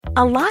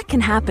A lot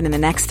can happen in the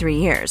next 3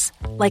 years.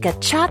 Like a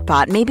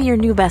chatbot may be your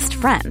new best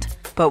friend.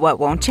 But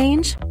what won't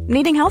change?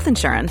 Needing health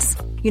insurance.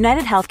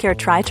 United Healthcare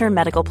Tri-Term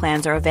Medical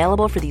Plans are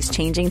available for these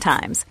changing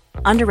times.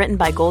 Underwritten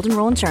by Golden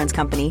Rule Insurance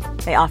Company,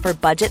 they offer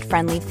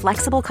budget-friendly,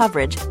 flexible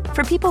coverage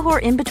for people who are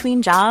in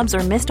between jobs or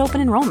missed open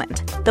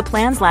enrollment. The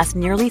plans last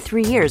nearly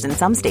 3 years in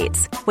some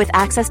states, with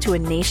access to a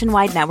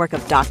nationwide network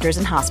of doctors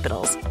and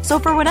hospitals. So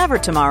for whatever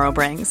tomorrow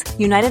brings,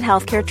 United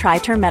Healthcare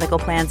Tri-Term Medical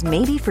Plans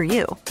may be for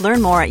you.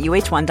 Learn more at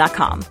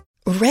uh1.com.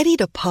 Ready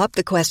to pop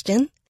the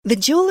question? The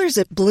jewelers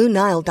at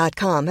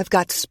BlueNile.com have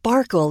got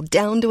sparkle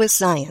down to a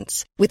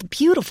science with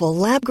beautiful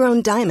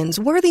lab-grown diamonds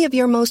worthy of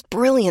your most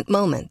brilliant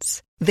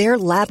moments. Their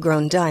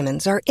lab-grown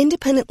diamonds are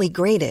independently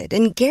graded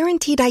and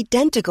guaranteed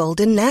identical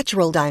to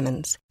natural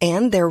diamonds,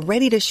 and they're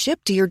ready to ship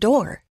to your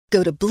door.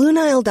 Go to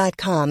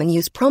BlueNile.com and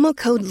use promo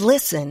code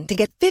LISTEN to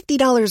get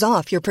 $50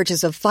 off your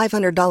purchase of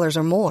 $500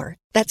 or more.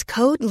 That's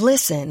code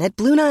LISTEN at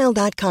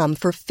BlueNile.com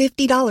for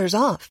 $50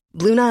 off.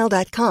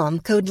 BlueNile.com,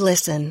 code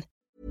LISTEN.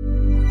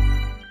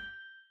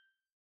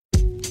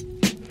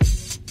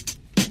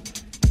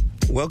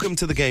 Welcome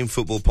to the Game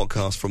Football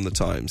Podcast from The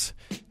Times.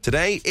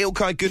 Today,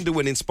 İlkay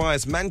Gündoğan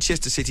inspires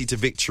Manchester City to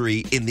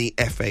victory in the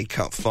FA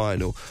Cup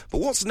final.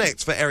 But what's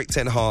next for Erik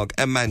ten Hag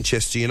and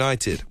Manchester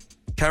United?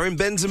 Karim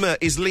Benzema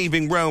is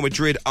leaving Real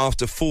Madrid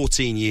after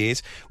 14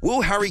 years. Will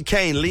Harry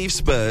Kane leave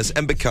Spurs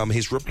and become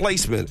his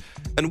replacement?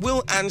 And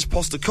will Ange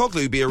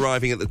Postecoglou be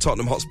arriving at the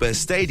Tottenham Hotspur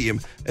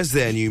Stadium as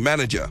their new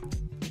manager?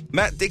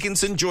 Matt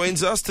Dickinson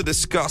joins us to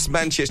discuss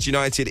Manchester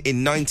United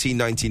in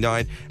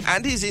 1999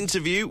 and his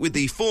interview with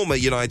the former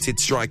United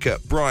striker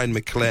Brian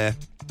McClair.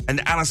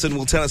 And Alison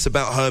will tell us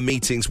about her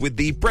meetings with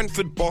the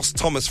Brentford boss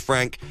Thomas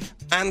Frank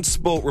and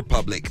Sport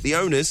Republic, the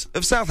owners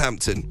of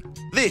Southampton.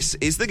 This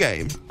is The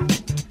Game.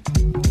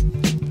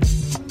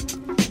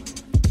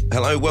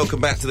 Hello, welcome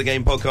back to The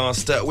Game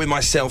Podcast with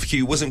myself,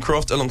 Hugh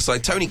Wisencroft,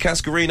 alongside Tony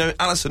Cascarino,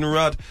 Alison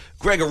Rudd,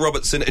 Gregor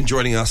Robertson, and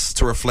joining us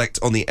to reflect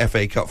on the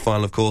FA Cup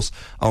final, of course,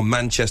 our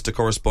Manchester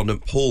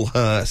correspondent, Paul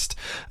Hurst.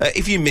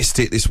 If you missed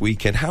it this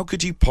weekend, how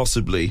could you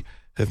possibly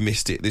have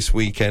missed it this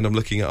weekend? I'm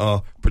looking at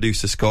our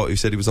producer Scott, who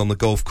said he was on the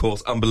golf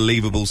course.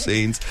 Unbelievable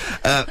scenes.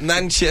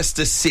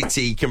 Manchester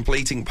City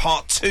completing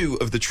part 2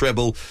 of the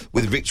treble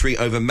with victory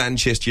over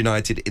Manchester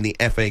United in the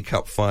FA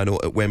Cup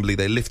final at Wembley.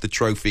 They lift the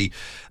trophy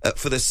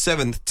for the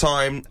 7th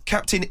time.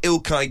 Captain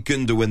İlkay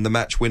Gündoğan, the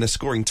match winner,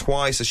 scoring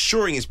twice,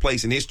 assuring his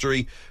place in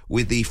history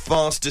with the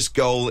fastest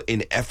goal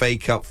in FA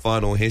Cup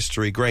final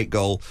history. Great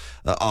goal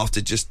after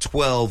just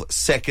 12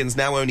 seconds.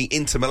 Now only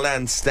Inter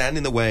Milan stand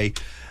in the way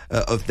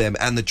of them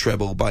and the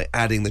treble by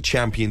adding the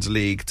Champions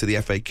League to the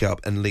FA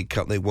Cup and League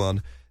Cup they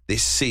won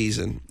this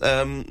season.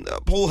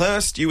 Paul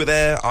Hurst, you were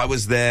there, I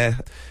was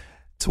there,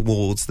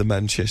 towards the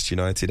Manchester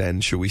United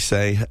end, shall we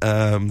say.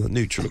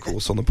 Neutral, of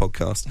course, on the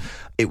podcast.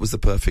 It was the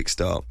perfect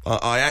start.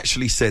 I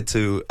actually said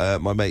to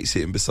my mate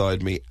sitting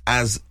beside me,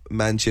 as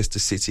Manchester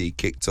City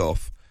kicked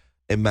off,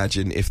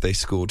 imagine if they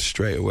scored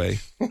straight away.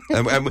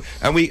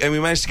 and we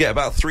managed to get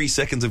about 3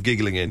 seconds of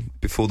giggling in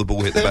before the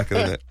ball hit the back of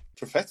the net.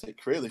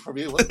 Prophetic, really, from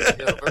you, wasn't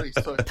it? Very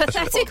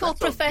pathetic or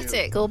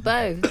prophetic, or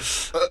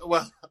both?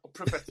 Well,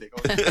 prophetic.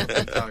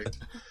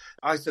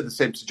 I said the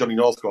same to Johnny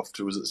Northcroft,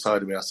 who was at the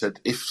side of me. I said,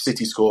 if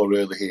City score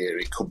early here,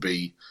 it could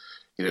be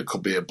a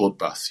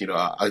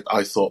bloodbath.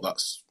 I thought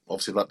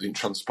obviously that didn't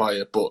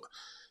transpire, but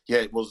yeah,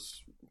 it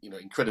was,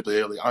 incredibly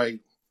early. I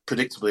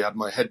predictably had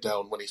my head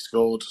down when he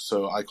scored,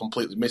 so I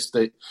completely missed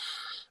it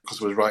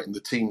because I was writing the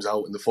teams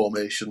out in the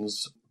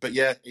formations. But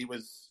yeah, it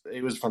was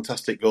a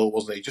fantastic goal,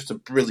 wasn't it? Just a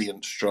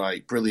brilliant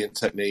strike, brilliant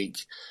technique.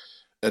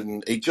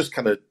 And it just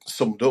kind of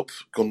summed up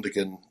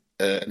Gundogan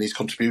and his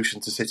contribution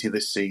to City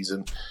this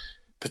season,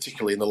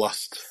 particularly in the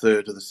last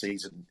third of the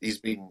season. He's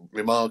been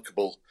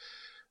remarkable.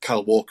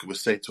 Kyle Walker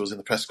was saying to us in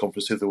the press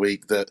conference of the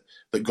week that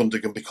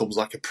Gundogan becomes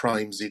like a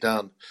prime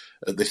Zidane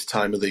at this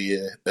time of the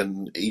year.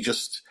 And he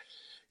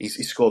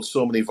scored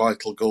so many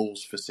vital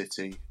goals for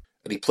City.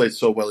 And he played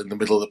so well in the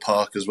middle of the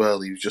park as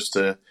well. He was just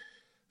a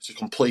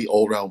complete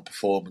all-round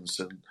performance,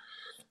 and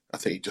I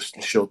think it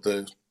just showed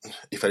the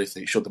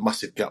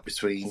massive gap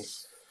between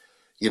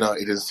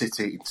United and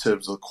City in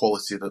terms of the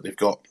quality that they've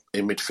got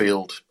in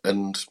midfield.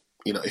 And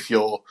if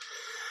you're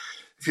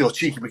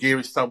Cheeky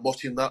McGeary stand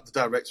watching that, the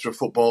director of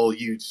football,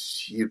 you'd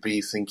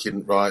be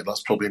thinking, right,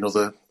 that's probably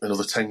another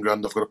 10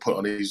 grand I've got to put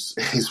on his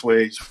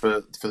wage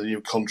for the new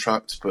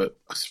contract. But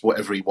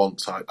whatever he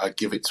wants, I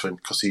give it to him,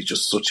 because he's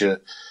just such a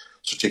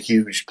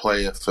huge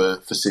player for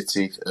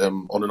City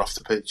on and off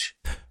the pitch.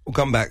 We'll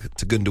come back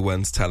to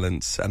Gundogan's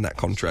talents and that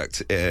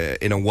contract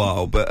in a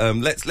while, but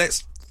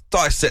let's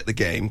dissect the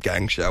game,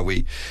 gang, shall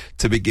we,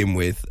 to begin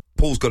with.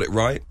 Paul's got it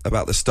right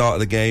about the start of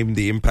the game,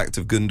 the impact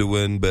of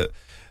Gundogan, but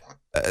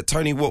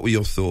Tony, what were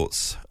your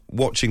thoughts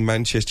watching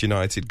Manchester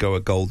United go a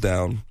goal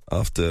down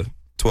after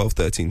 12,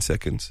 13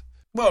 seconds?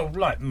 Well,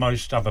 like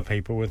most other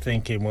people were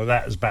thinking, well,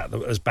 that's about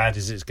as bad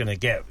as it's going to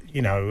get,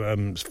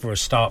 for a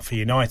start for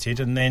United,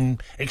 and then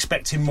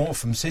expecting more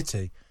from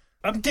City.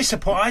 I'm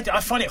disappointed. I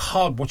find it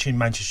hard watching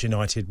Manchester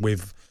United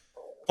with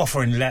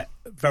offering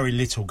very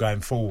little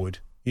going forward.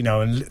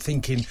 and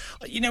thinking,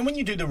 when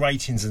you do the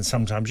ratings and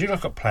sometimes you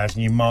look at players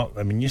and you mark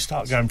them and you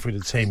start going through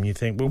the team and you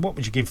think, well, what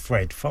would you give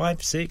Fred?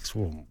 5, 6?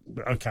 Well,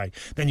 okay.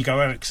 Then you go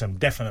Eriksen,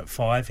 definite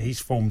 5. His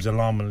form's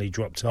alarmingly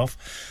dropped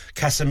off.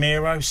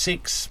 Casemiro,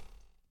 6.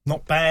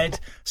 Not bad.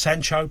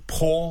 Sancho,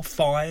 poor,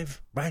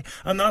 5. Right?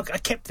 And I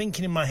kept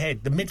thinking in my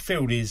head, the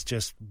midfield is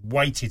just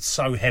weighted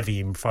so heavy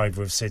in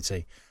favour of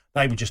City.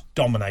 They were just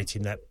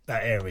dominating that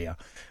area.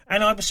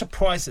 And I was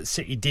surprised that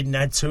City didn't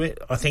add to it.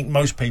 I think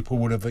most people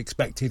would have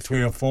expected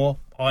 3 or 4.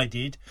 I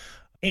did.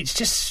 It's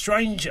just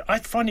strange. I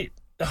find it,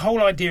 the whole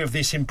idea of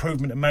this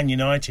improvement at Man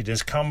United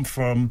has come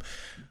from,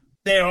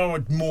 they are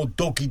a more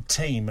dogged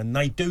team and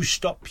they do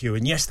stop you.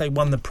 And yes, they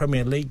won the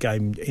Premier League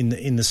game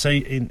in this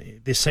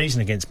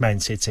season against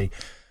Man City.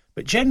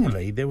 But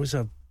generally, there was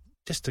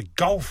just a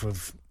gulf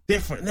of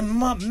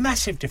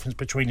massive difference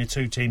between the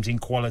two teams in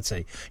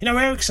quality.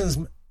 Eriksen's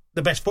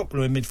the best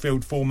footballer in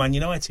midfield for Man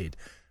United,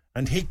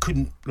 and he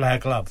couldn't lay a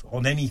glove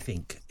on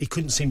anything. He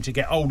couldn't seem to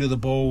get hold of the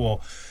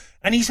ball,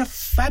 and he's a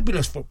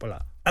fabulous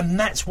footballer, and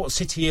that's what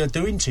City are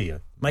doing to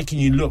you, making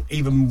you look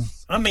even.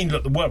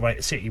 Look, the work rate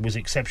at City was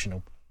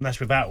exceptional, and that's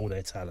without all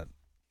their talent.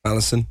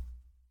 Alison?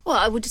 Well,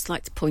 I would just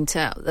like to point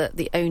out that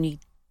the only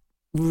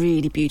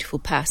really beautiful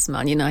pass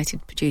Man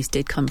United produced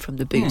did come from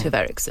the boot of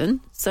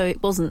Eriksen, so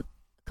it wasn't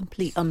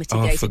complete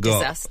unmitigated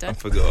disaster. I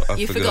forgot.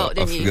 You forgot,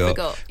 didn't you? You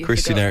forgot.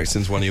 Christian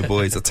Eriksen's one of your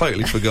boys. I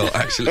totally forgot,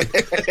 actually.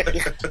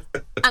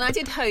 And I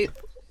did hope,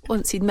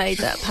 once he'd made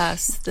that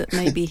pass, that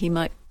maybe he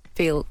might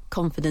feel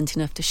confident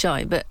enough to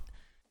shine. But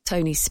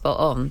Tony's spot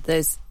on.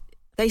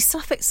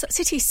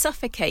 City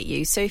suffocate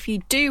you. So if you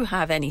do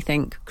have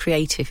anything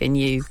creative in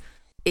you,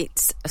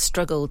 it's a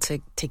struggle to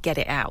get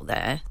it out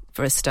there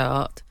for a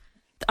start.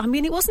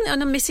 It wasn't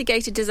an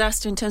unmitigated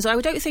disaster in terms of,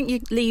 I don't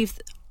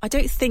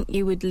think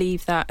you would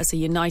leave that as a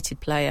United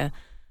player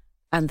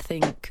and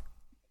think...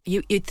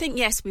 You'd think,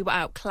 yes, we were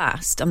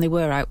outclassed, and they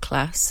were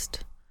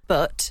outclassed,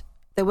 but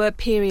there were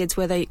periods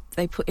where they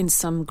put in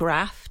some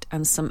graft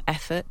and some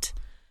effort,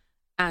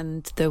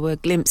 and there were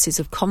glimpses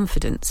of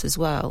confidence as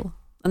well.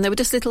 And there were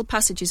just little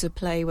passages of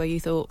play where you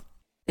thought,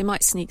 they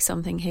might sneak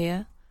something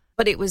here.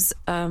 But it was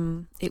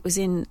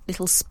in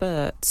little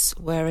spurts,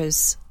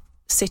 whereas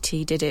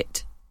City did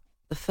it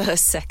the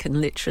first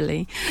second,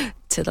 literally,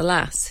 to the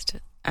last.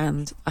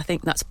 And I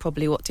think that's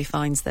probably what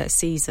defines their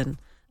season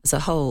as a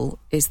whole,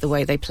 is the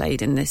way they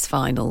played in this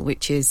final,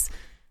 which is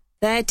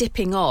their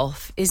dipping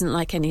off isn't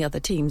like any other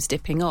team's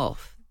dipping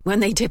off. When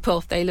they dip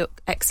off, they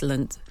look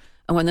excellent.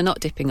 And when they're not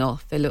dipping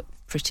off, they look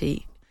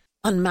pretty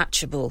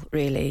unmatchable,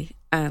 really.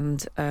 And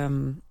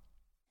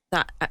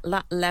that at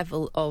that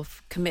level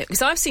of commitment.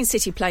 Because I've seen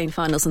City play in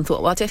finals and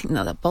thought, well, I don't think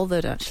they're that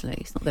bothered, actually.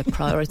 It's not their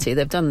priority.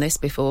 They've done this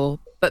before.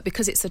 But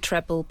because it's a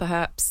treble,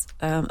 perhaps,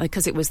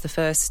 because it was the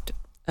first...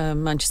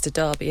 Manchester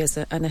derby as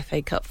an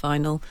FA Cup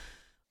final,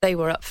 they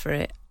were up for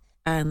it,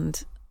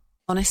 and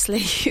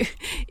honestly,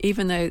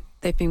 even though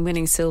they've been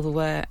winning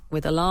silverware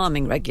with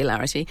alarming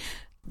regularity,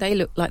 they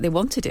looked like they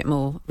wanted it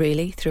more,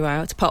 really,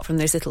 throughout, apart from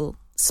those little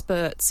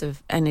spurts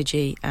of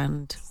energy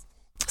and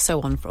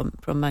so on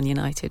from Man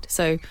United.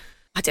 So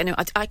I don't know,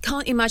 I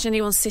can't imagine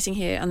anyone sitting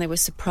here and they were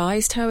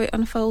surprised how it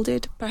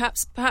unfolded.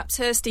 Perhaps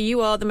Hursty,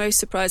 you are the most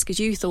surprised because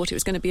you thought it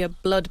was going to be a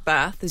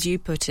bloodbath, as you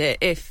put it,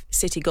 if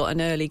City got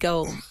an early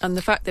goal. And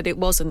the fact that it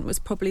wasn't was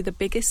probably the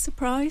biggest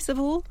surprise of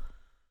all.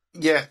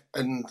 Yeah,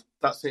 and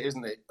that's it,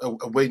 isn't it?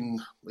 A win,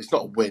 it's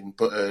not a win,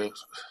 but a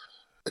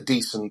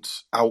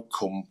decent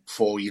outcome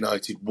for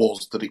United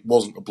was that it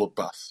wasn't a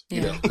bloodbath.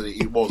 Yeah. That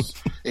it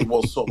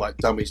was sort of like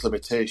damage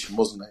limitation,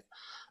 wasn't it?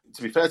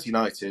 To be fair to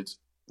United,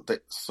 they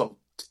sort of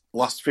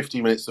last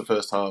 15 minutes of the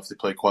first half, they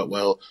played quite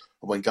well.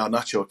 And when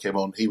Garnacho came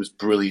on, he was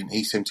brilliant.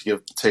 He seemed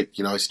to take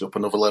United up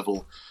another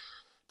level.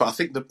 But I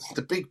think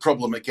the big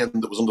problem, again,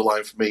 that was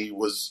underlying for me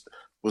was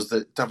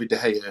that David De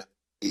Gea,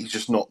 he's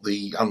just not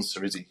the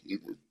answer, is he?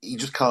 He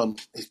just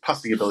can't, his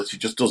passing ability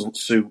just doesn't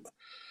suit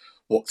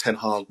what Ten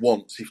Hag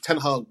wants. If Ten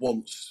Hag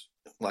wants,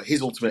 like,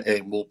 his ultimate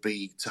aim will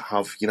be to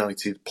have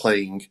United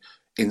playing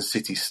in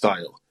City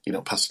style,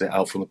 passing it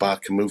out from the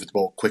back and moving the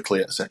ball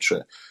quickly,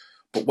 etc.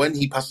 But when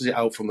he passes it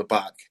out from the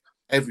back,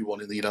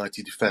 everyone in the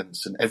United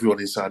defence and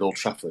everyone inside Old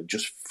Trafford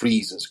just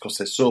freezes because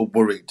they're so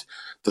worried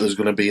that there's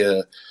going to be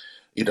a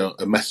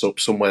mess up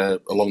somewhere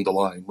along the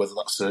line, whether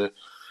that's a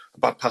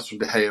bad pass from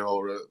De Gea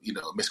or a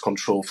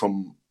miscontrol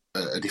from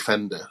a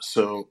defender.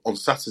 So on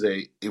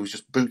Saturday, he was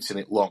just booting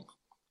it long.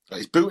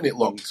 He's booting it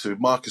long to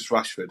Marcus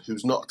Rashford,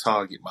 who's not a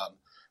target man,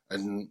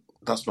 and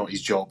that's not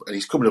his job. And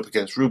he's coming up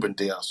against Ruben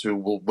Dias, who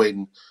will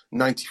win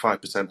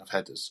 95% of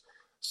headers.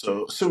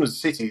 So as soon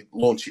as United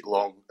launch it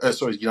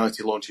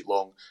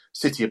long,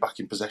 City are back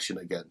in possession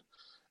again.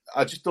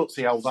 I just don't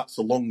see how that's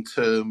a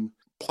long-term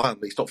plan.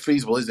 It's not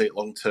feasible, is it,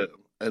 long-term?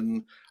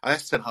 And I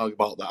asked Ten Hag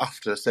about that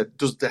after. I said,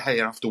 does De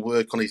Gea have to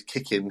work on his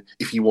kicking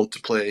if you want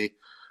to play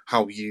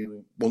how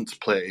you want to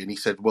play? And he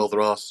said, well,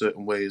 there are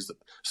certain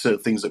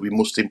things that we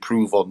must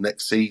improve on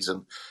next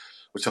season,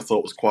 which I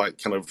thought was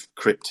quite kind of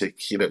cryptic.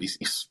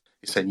 He's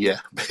saying, yeah,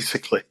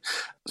 basically.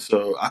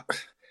 So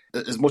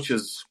as much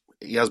as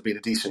he has been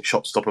a decent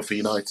shot stopper for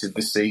United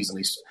this season.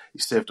 He's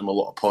saved them a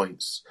lot of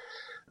points.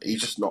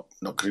 He's just not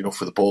good enough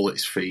with the ball at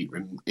his feet.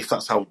 And if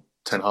that's how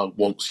Ten Hag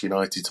wants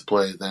United to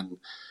play, then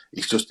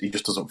he just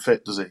doesn't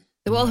fit, does he?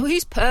 Well,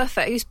 who's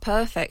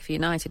perfect for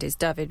United is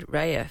David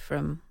Raya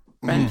from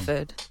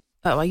Brentford.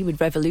 Oh, he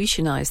would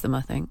revolutionise them,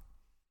 I think.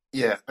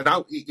 Yeah,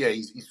 and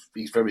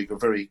he's very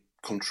good, very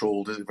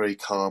controlled, very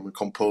calm and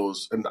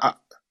composed. And I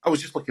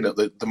was just looking at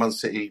the Man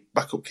City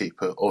backup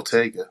keeper,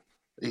 Ortega.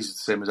 He's the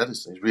same as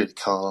Edison. He's really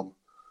calm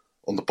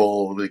on the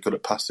ball, really good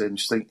at passing.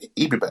 Just think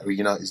he'd be better at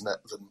United's net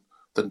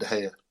than De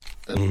Gea.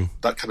 And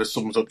that kind of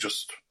sums up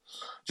just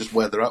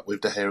where they're at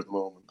with De Gea at the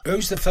moment.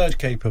 Who's the third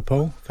keeper,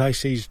 Paul?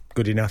 Casey's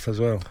good enough as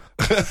well.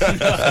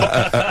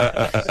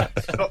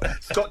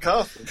 Scott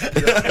Carson.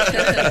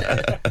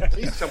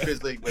 He's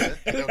Champions League winner.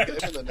 Get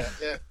him in the net,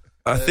 yeah.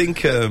 I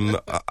think,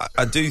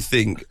 I do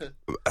think,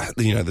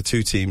 the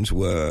two teams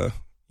were,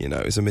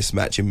 it was a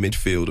mismatch in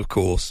midfield, of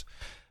course.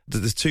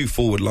 The two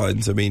forward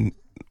lines, I mean,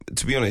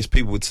 to be honest,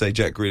 people would say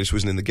Jack Grealish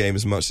wasn't in the game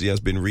as much as he has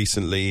been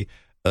recently.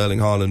 Erling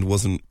Haaland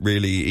wasn't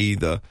really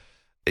either.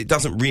 It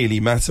doesn't really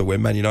matter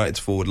when Man United's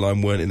forward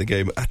line weren't in the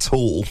game at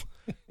all.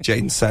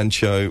 Jadon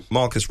Sancho,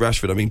 Marcus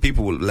Rashford. I mean,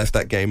 people left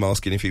that game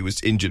asking if he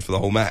was injured for the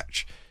whole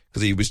match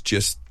because he was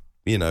just,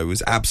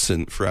 was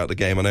absent throughout the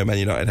game. I know Man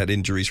United had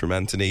injuries from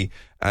Anthony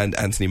and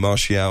Anthony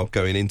Martial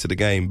going into the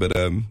game, but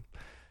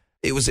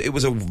it was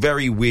a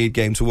very weird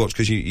game to watch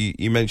because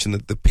you mentioned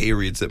the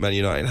periods that Man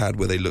United had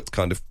where they looked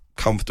kind of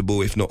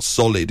comfortable, if not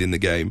solid, in the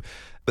game,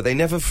 but they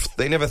never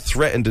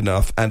threatened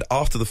enough. And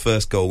after the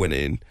first goal went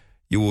in,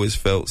 you always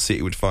felt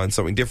City would find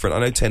something different. I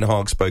know Ten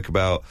Hag spoke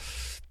about,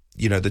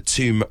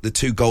 the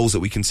two goals that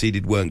we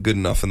conceded weren't good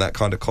enough, and that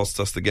kind of cost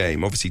us the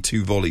game. Obviously,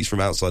 2 volleys from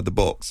outside the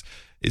box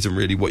isn't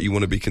really what you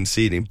want to be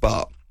conceding,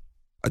 but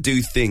I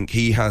do think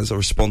he has a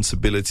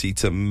responsibility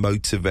to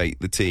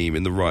motivate the team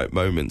in the right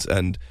moments.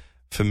 And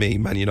for me,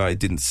 Man United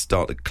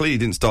clearly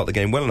didn't start the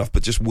game well enough,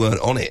 but just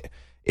weren't on it.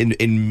 In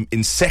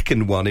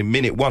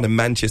minute one, and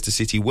Manchester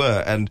City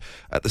were. And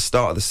at the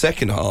start of the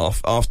second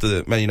half,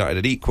 after Man United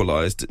had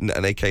equalised and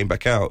they came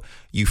back out,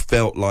 you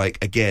felt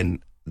like, again,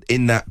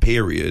 in that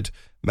period,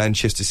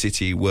 Manchester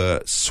City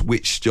were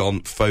switched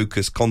on,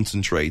 focused,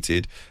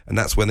 concentrated, and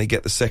that's when they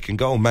get the second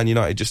goal. Man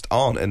United just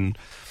aren't, and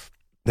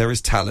there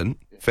is talent,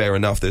 fair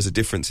enough, there's a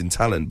difference in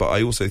talent, but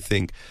I also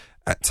think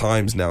at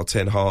times now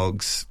Ten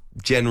Hag's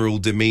general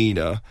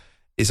demeanour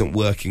isn't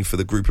working for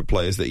the group of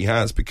players that he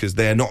has because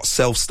they're not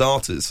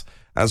self-starters,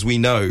 as we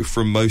know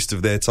from most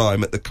of their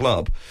time at the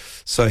club.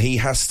 So he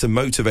has to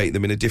motivate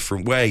them in a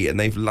different way, and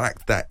they've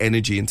lacked that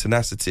energy and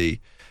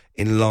tenacity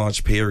in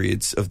large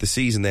periods of the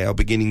season. They are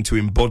beginning to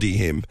embody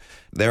him.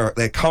 They're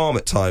calm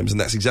at times,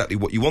 and that's exactly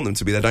what you want them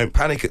to be. They don't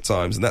panic at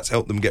times, and that's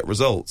helped them get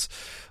results.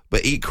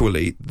 But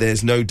equally,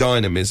 there's no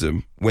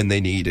dynamism when they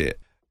need it,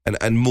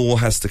 and more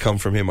has to come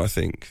from him, I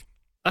think.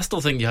 I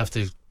still think you have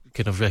to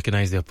kind of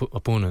recognise the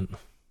opponent.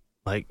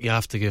 Like, you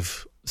have to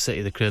give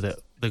City the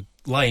credit, the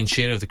lion's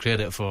share of the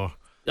credit for...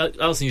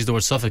 Alison used the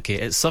word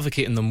suffocate. It's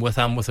suffocating them with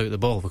and without the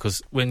ball,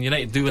 because when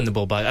United do win the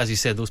ball back, as you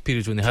said, those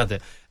periods when they had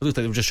it, it looked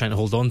like they were just trying to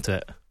hold on to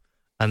it,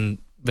 and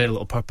very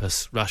little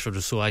purpose. Rashford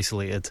was so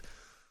isolated,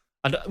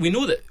 and we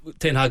know that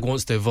Ten Hag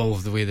wants to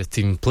evolve the way the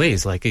team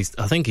plays. Like,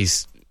 I think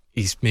he's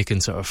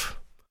making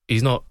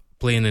he's not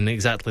playing in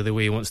exactly the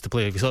way he wants to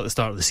play. We saw at the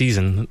start of the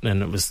season,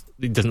 and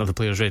he doesn't have the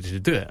players ready to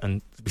do it,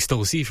 and we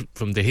still see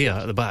from De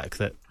Gea at the back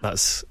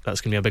that's going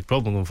to be a big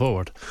problem going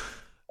forward.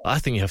 I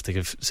think you have to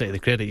give City the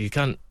credit.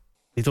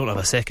 They don't have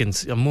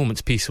a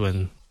moment's peace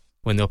when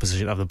the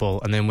opposition have the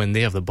ball, and then when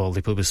they have the ball,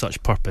 they play with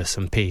such purpose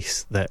and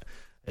pace that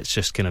it's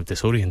just kind of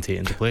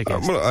disorientating to play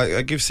against. Well,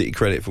 I give City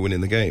credit for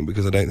winning the game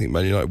because I don't think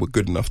Man United were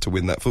good enough to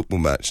win that football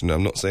match, and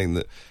I'm not saying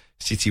that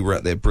City were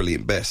at their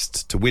brilliant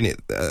best to win it.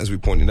 As we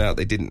pointed out,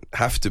 they didn't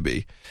have to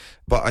be.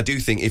 But I do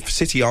think if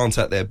City aren't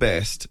at their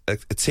best, a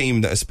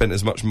team that has spent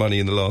as much money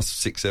in the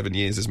last 6-7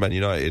 years as Man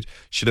United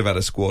should have had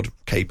a squad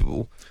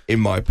capable, in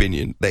my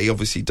opinion. They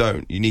obviously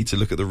don't. You need to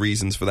look at the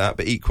reasons for that.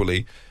 But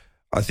equally,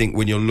 I think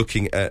when you're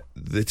looking at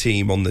the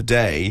team on the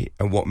day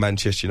and what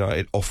Manchester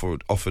United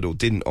offered or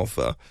didn't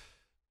offer,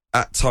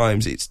 at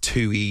times it's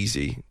too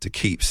easy to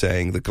keep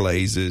saying the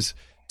Glazers,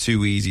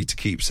 too easy to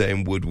keep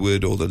saying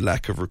Woodward or the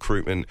lack of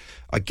recruitment.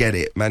 I get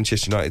it.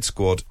 Manchester United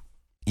squad,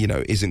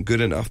 isn't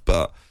good enough,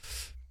 but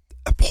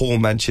a poor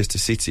Manchester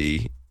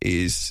City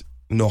is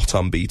not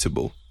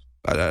unbeatable.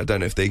 I don't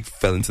know if they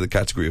fell into the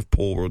category of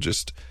poor or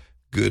just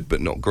good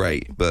but not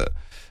great, but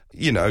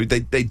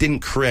they didn't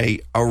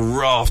create a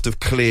raft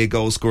of clear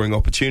goal-scoring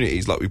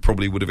opportunities like we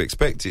probably would have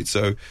expected.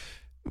 So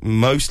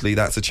mostly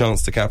that's a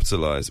chance to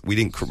capitalise.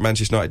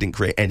 Manchester United didn't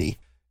create any.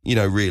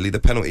 Really, the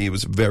penalty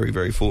was very,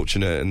 very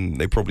fortunate, and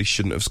they probably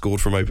shouldn't have scored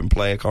from open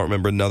play. I can't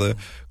remember another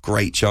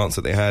great chance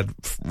that they had.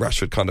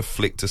 Rashford kind of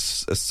flicked a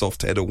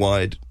soft header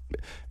wide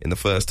in the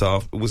first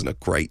half. It wasn't a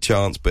great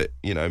chance, but,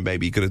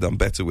 maybe he could have done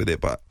better with it,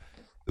 but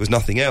there was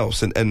nothing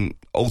else. And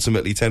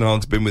ultimately, Ten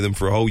Hag's been with them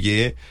for a whole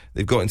year.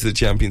 They've got into the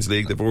Champions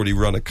League. They've already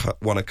won a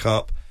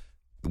cup.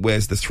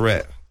 Where's the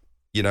threat?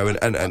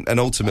 And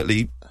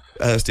ultimately,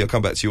 Hursty, I'll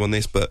come back to you on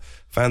this, but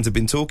fans have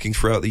been talking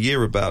throughout the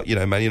year about,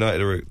 Man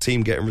United are a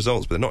team getting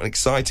results, but they're not an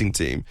exciting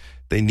team.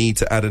 They need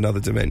to add another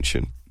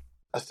dimension.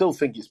 I still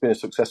think it's been a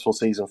successful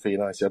season for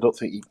United. I don't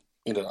think,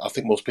 I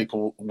think most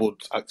people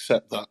would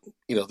accept that,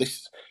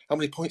 how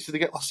many points did they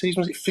get last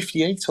season? Was it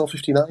 58 or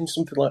 59,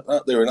 something like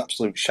that? They were in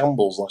absolute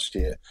shambles last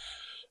year.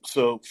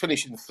 So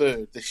finishing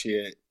third this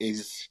year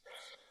is,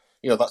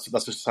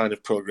 that's a sign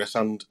of progress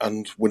and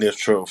winning a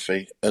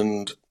trophy.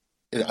 And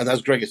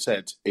as Greg has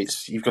said,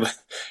 this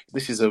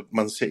is a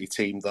Man City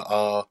team that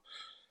are,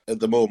 at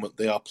the moment,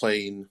 they are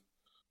playing,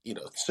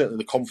 certainly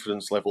the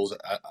confidence levels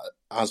are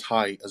as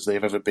high as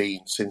they've ever been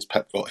since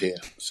Pep got here.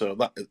 So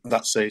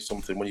that says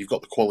something when you've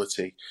got the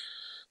quality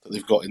that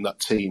they've got in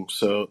that team.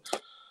 So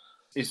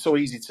it's so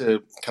easy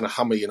to kind of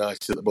hammer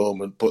United at the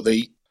moment, but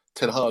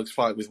Ten Hag's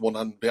fight with one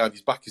hand behind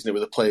his back, isn't it,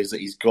 with the players that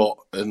he's got?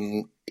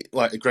 And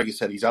like Greg has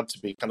said, he's had to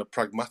be kind of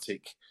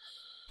pragmatic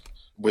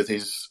with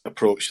his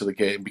approach to the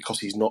game because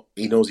he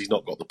knows he's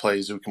not got the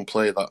players who can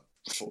play that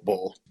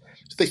football.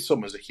 This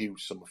summer's a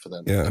huge summer for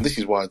them. Yeah. And this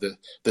is why the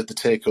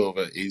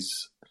takeover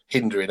is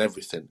hindering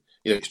everything.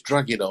 It's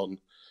dragging on.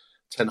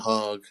 Ten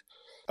Hag,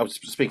 I was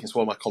speaking to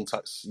one of my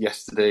contacts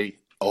yesterday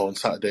or on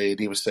Saturday, and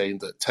he was saying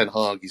that Ten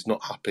Hag is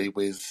not happy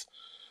with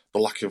the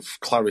lack of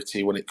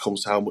clarity when it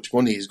comes to how much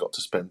money he's got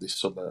to spend this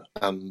summer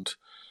and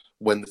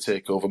when the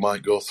takeover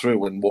might go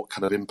through and what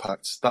kind of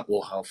impacts that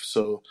will have.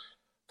 So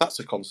that's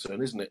a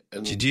concern, isn't it?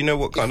 And do you know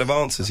what kind of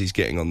answers he's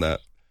getting on that?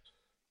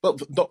 Well,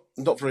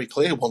 not very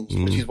clear ones,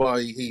 which is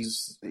why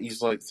he's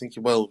like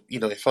thinking, well, you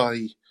look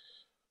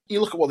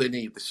at what they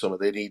need this summer.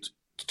 They need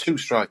 2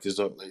 strikers,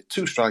 don't they?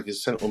 2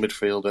 strikers, central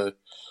midfielder,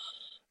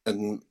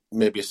 and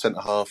maybe a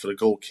centre half and a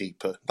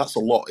goalkeeper. That's a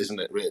lot, isn't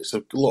it? Really, it's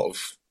a lot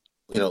of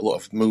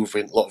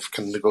moving, a lot of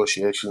kind of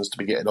negotiations to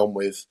be getting on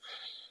with,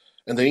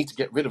 and they need to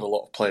get rid of a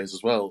lot of players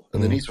as well.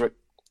 And they need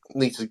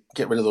to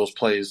get rid of those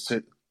players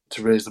to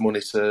raise the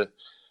money to,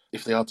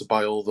 if they are to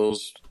buy all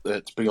those,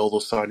 to bring all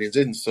those signings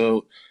in.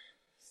 So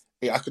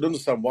I could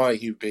understand why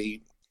he'd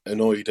be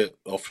annoyed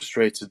or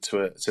frustrated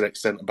to an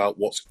extent about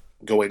what's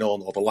going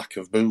on or the lack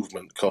of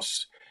movement.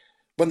 Because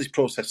when the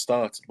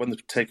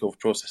takeover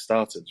process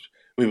started,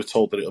 we were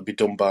told that it would be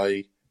done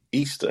by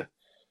Easter,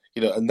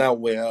 and now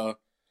we are.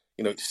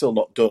 It's still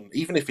not done.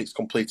 Even if it's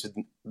completed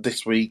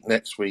this week,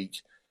 next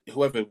week,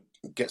 whoever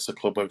gets the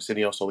club, whether it's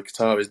Ineos or the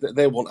Qataris,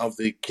 they won't have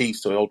the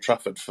keys to Old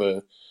Trafford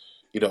for,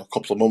 a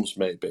couple of months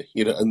maybe,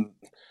 and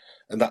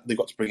that they've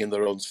got to bring in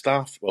their own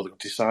staff, or they've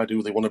got to decide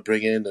who they want to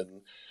bring in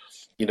and,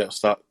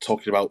 start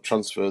talking about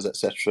transfers,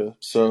 etc.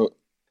 So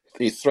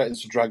he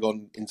threatens to drag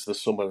on into the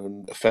summer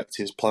and affect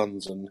his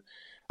plans, and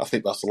I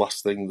think that's the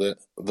last thing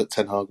that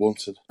Ten Hag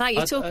wanted. Now,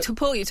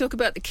 Paul, you talk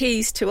about the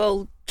keys to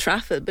Old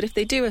Trafford, but if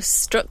they do a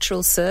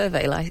structural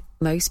survey like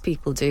most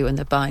people do when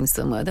they're buying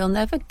somewhere, they'll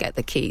never get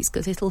the keys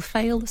because it'll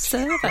fail the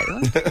survey,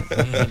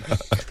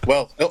 won't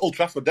Well, Old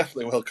Trafford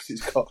definitely will, because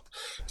it's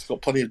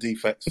got plenty of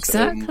defects.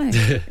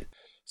 Exactly.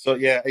 So,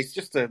 yeah, it's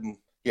just... the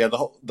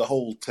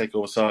whole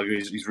takeover saga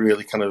is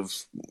really kind of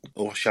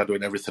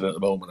overshadowing everything at the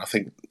moment. I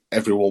think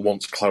everyone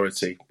wants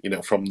clarity,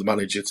 from the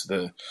manager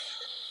to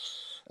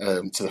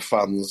the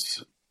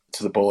fans,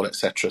 to the board,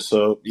 etc.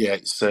 So yeah,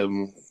 it's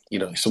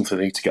it's something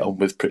they need to get on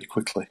with pretty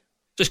quickly.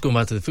 Just going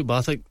back to the football,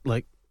 I think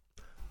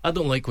I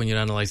don't like when you're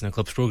analysing a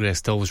club's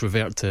progress to always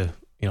revert to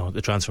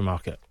the transfer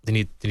market. They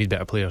need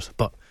better players,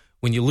 but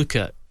when you look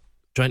at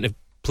trying to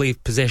play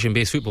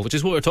possession-based football, which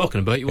is what we're talking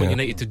about, you want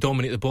United to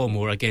dominate the ball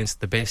more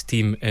against the best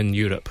team in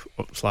Europe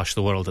 /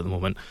 the world at the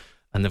moment,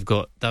 and they've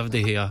got David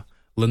De Gea,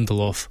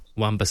 Lindelof,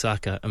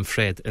 Wan-Bissaka and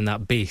Fred in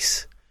that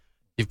base.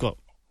 You've got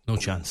no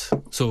chance.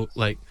 So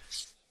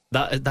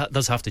that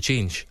does have to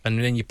change,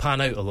 and then you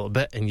pan out a little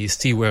bit and you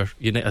see where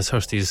United, as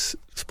Hursty's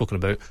spoken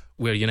about,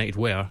 where United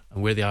were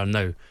and where they are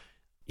now.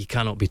 You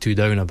cannot be too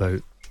down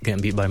about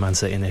getting beat by Man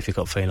City in the FA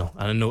Cup final.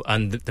 And I know,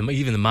 and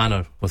even the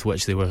manner with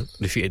which they were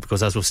defeated,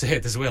 because as we've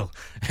said as well,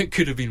 it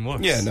could have been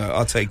worse. Yeah, no,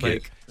 I'll take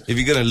it. If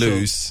you're going to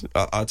lose,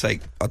 I'll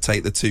take the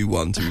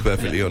 2-1, to be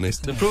perfectly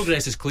honest. The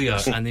progress is clear,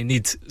 and they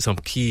need some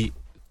key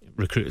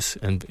recruits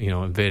and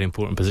in very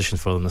important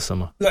positions for them this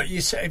summer. Look,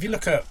 if you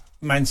look at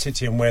Man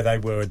City and where they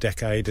were a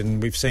decade,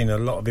 and we've seen a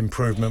lot of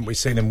improvement. We've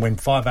seen them win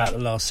 5 out of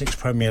the last 6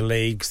 Premier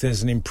Leagues.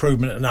 There's an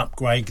improvement and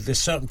upgrade. There's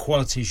certain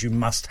qualities you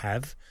must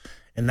have,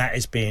 and that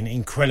is being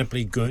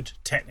incredibly good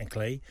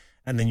technically,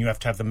 and then you have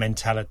to have the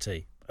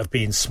mentality of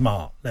being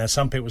smart. Now,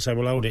 some people say,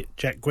 well, hold it,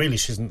 Jack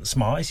Grealish isn't the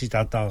smartest, he's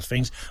done those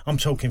things. I'm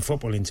talking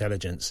football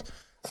intelligence.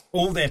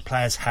 All their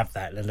players have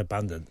that in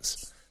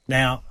abundance.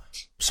 Now,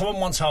 someone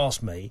once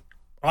asked me,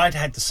 I'd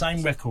had the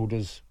same record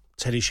as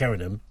Teddy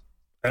Sheringham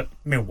at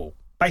Millwall.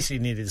 Basically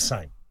nearly the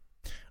same.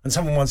 And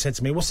someone once said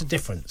to me, what's the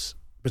difference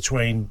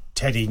between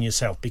Teddy and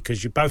yourself?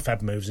 Because you both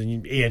had moves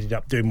and he ended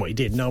up doing what he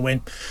did. And I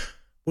went,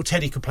 well,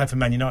 Teddy could play for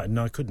Man United and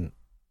I couldn't.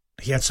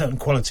 He had certain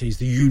qualities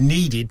that you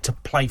needed to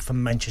play for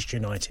Manchester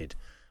United.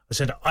 I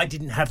said, I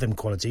didn't have them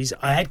qualities.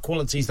 I had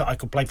qualities that I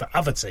could play for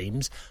other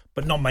teams,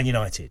 but not Man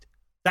United.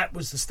 That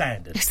was the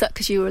standard. Is that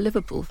because you were a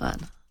Liverpool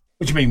fan?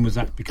 What do you mean, was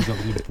that because of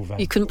a Liverpool fan?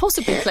 You couldn't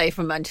possibly play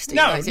for Manchester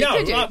United,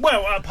 could you?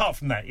 Well, apart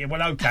from that, yeah,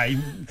 well, okay.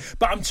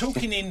 But I'm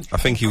talking in... I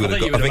think he would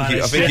have got...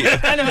 I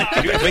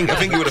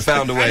think he would have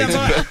found a way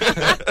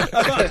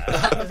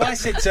Have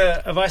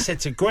I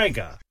said to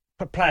Gregor,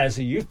 players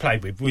that you've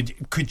played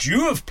with, could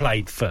you have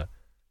played for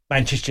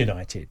Manchester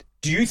United?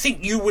 Do you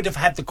think you would have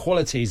had the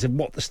qualities of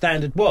what the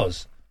standard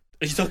was?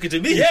 Are you talking to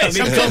me? Yes,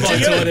 I mean, I'm come talking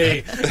on,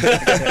 to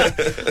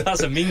Tony.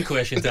 That's a mean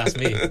question to ask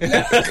me.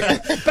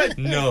 But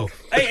no.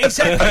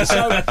 Exactly.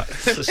 So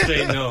It's a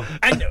straight no.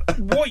 And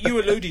what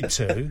you alluded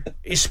to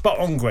is spot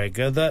on,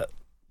 Gregor, that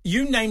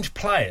you named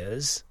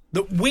players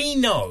that we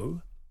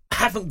know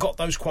haven't got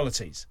those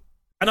qualities.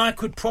 And I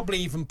could probably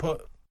even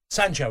put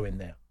Sancho in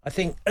there. I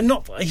think, and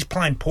not he's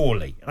playing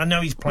poorly. I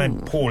know he's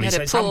playing poorly, He had so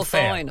a it's poor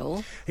unfair.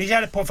 final. He's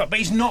had a poor final, but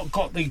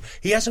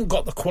he hasn't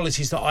got the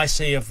qualities that I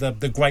see of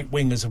the great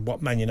wingers of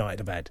what Man United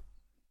have had.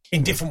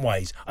 In different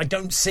ways. I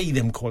don't see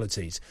them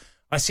qualities.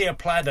 I see a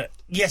player that,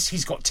 yes,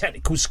 he's got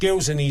technical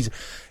skills and he's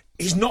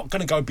not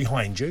going to go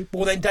behind you.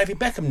 Well, then David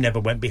Beckham never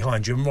went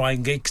behind you and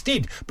Ryan Giggs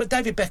did. But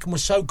David Beckham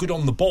was so good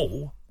on the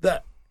ball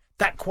that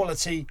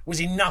quality was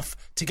enough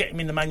to get him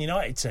in the Man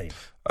United team.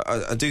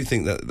 I do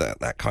think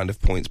that kind of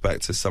points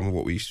back to some of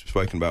what we've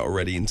spoken about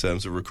already in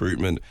terms of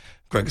recruitment.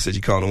 Gregor said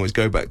you can't always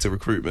go back to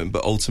recruitment,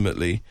 but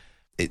ultimately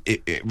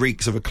it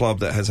reeks of a club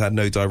that has had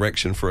no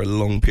direction for a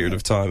long period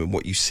of time, and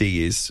what you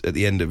see is, at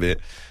the end of it,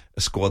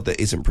 a squad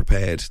that isn't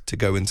prepared to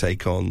go and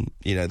take on,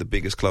 the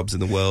biggest clubs in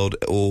the world,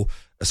 or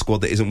a squad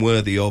that isn't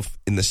worthy of,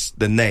 in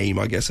the name,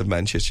 I guess, of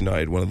Manchester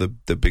United, one of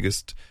the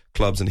biggest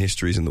clubs and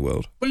histories in the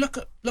world. Well,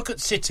 look at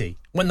City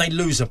when they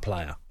lose a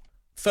player.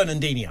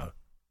 Fernandinho,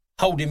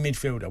 holding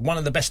midfielder, one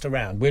of the best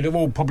around. We'd have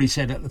all probably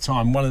said at the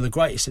time, one of the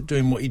greatest at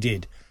doing what he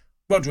did.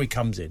 Rodri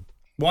comes in.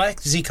 Why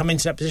does he come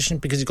into that position?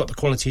 Because he's got the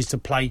qualities to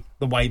play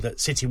the way that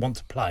City want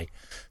to play.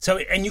 So,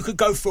 and you could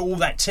go through all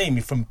that team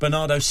from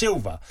Bernardo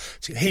Silva.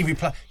 So you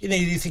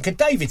think of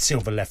David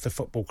Silva left the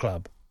football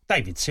club.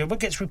 David Silva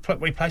gets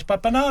replaced by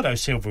Bernardo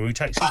Silva, who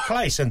takes his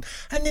place. And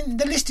then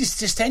the list is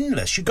just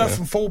endless. You go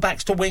from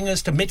fullbacks to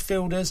wingers to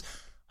midfielders,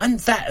 and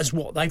that is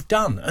what they've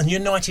done. And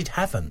United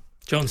haven't.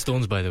 John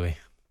Stones, by the way.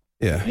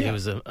 Yeah. He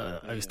was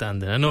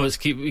outstanding. I know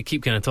we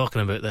keep kind of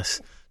talking about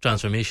this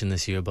transformation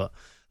this year, but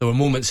there were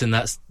moments in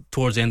that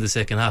towards the end of the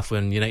second half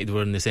when United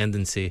were in the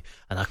ascendancy,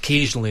 and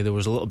occasionally there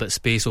was a little bit of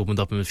space opened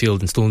up in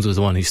midfield, and Stones was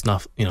the one who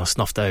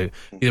snuffed out,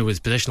 either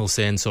with positional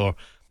sense or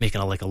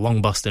making a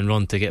long busting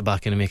run to get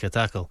back in and make a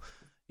tackle.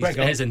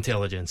 His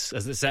intelligence,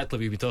 as exactly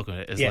we've been talking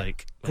about, is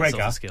it's off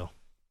the scale.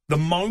 The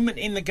moment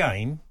in the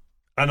game,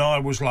 and I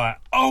was like,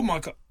 oh my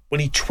God,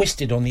 when he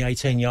twisted on the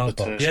 18-yard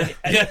box.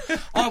 Yeah.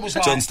 I was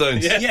like... John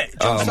Stones. Yeah.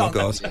 Oh, my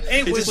God.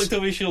 He just looked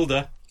over his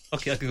shoulder.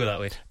 Okay, I could go that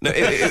way. No,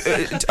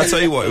 I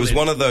tell you what, it was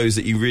one of those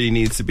that you really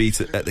needed to be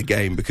at the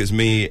game, because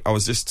I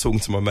was just talking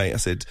to my mate. I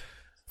said,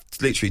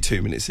 literally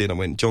 2 minutes in, I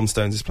went, John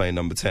Stones is playing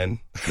number 10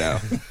 now.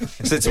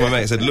 I said to my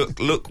mate, I said,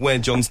 look where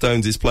John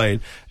Stones is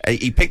playing.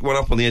 He picked one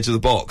up on the edge of the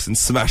box and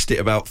smashed it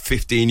about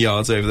 15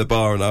 yards over the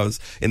bar, and I was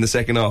in the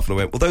second half, and I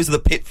went, well, those are the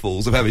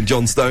pitfalls of having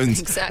John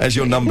Stones as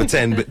your number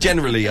 10. But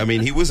generally, I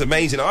mean, he was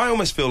amazing. I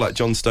almost feel like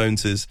John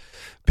Stones has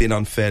been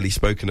unfairly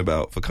spoken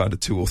about for kind of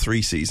 2 or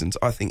 3 seasons.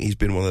 I think he's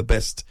been one of the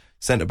best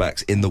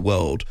centre-backs in the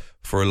world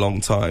for a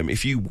long time.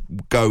 If you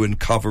go and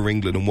cover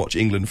England and watch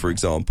England, for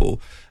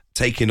example,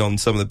 taking on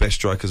some of the best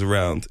strikers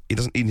around,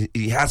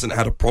 he hasn't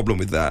had a problem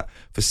with that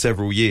for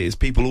several years.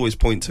 People always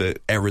point to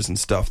errors and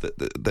stuff that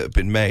have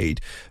been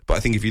made, but I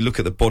think if you look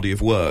at the body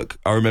of work,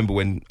 I remember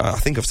when, I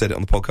think I've said it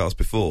on the podcast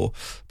before,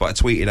 but I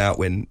tweeted out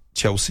when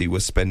Chelsea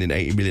was spending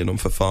 80 million on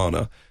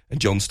Fofana and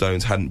John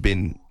Stones hadn't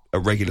been a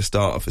regular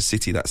starter for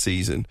City that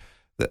season,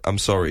 that I'm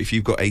sorry, if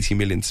you've got 80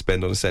 million to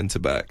spend on a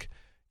centre-back,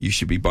 you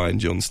should be buying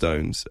John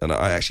Stones. And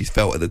I actually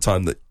felt at the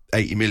time that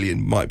 80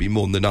 million might be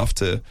more than enough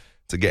to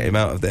get him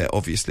out of there.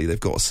 Obviously, they've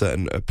got a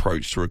certain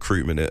approach to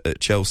recruitment at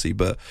Chelsea,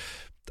 but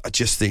I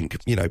just think,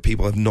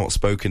 people have not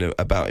spoken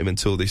about him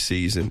until this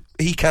season.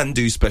 He can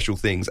do special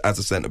things as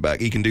a centre-back.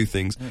 He can do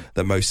things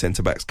that most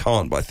centre-backs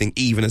can't. But I think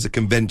even as a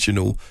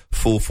conventional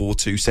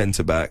 4-4-2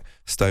 centre-back,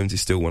 Stones is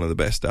still one of the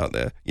best out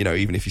there.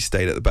 Even if he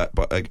stayed at the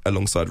back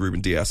alongside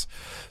Ruben Dias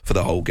for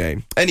the whole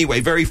game. Anyway,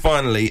 very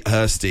finally,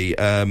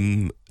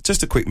 Hursty,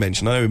 just a quick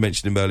mention. I know we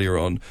mentioned him earlier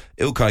on.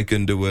 Ilkay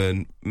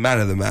Gundogan, man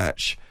of the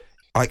match.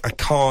 I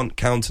can't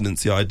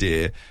countenance the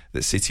idea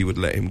that City would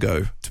let him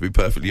go, to be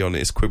perfectly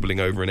honest, quibbling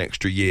over an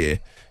extra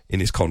year in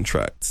his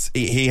contracts.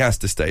 He has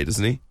to stay,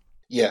 doesn't he?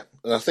 Yeah,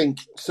 and I think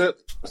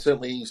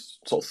certainly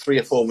sort of 3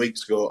 or 4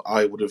 weeks ago,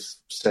 I would have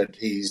said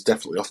he's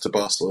definitely off to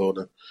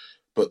Barcelona.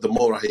 But the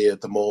more I hear,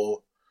 the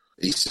more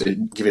he's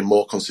giving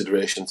more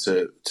consideration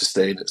to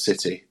staying at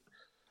City.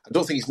 I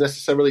don't think it's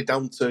necessarily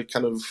down to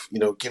kind of,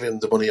 giving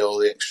the money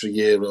or the extra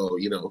year or,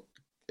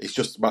 it's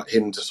just about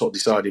him to sort of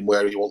deciding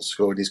where he wants to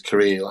go in his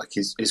career, like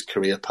his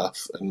career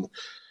path. And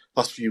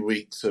last few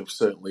weeks have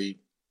certainly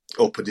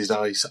opened his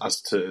eyes as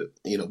to,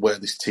 where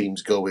this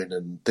team's going.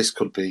 And this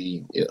could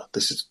be,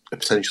 this is a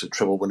potentially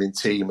treble winning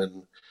team.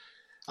 And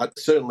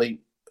certainly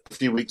A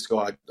few weeks ago,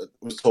 I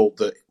was told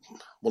that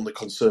one of the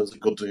concerns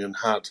that Gundogan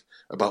had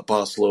about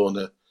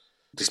Barcelona,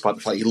 despite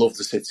the fact he loved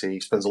the city,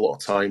 he spends a lot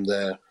of time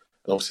there, and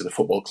obviously the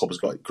football club has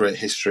got a great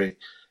history,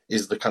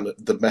 is the kind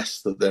of the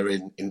mess that they're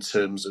in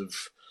terms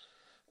of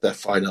their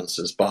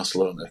finances,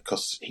 Barcelona.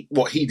 Because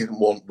what he didn't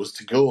want was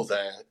to go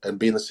there and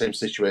be in the same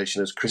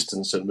situation as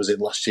Christensen was in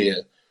last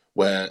year,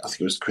 where I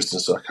think it was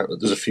Christensen, I can't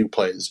remember, there's a few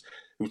players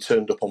who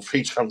turned up on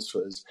free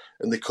transfers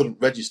and they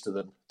couldn't register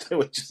them. They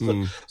were just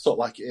sort of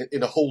like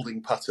in a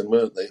holding pattern,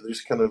 weren't they? There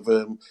was kind of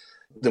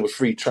they were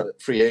free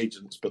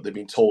agents, but they'd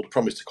been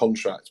promised a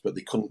contract, but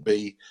they couldn't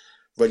be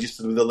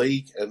registered with the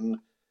league. And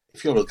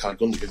if you're Ilkay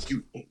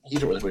Gundogan, you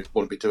don't really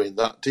want to be doing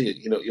that, do you?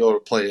 You know, you're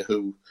a player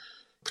who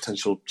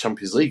potential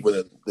Champions League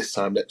winner this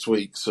time next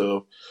week,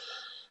 so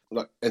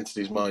that entered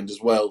his mind as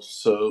well.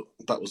 So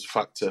that was a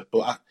factor.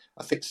 But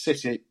I think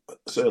City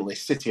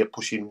are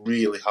pushing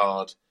really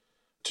hard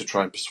to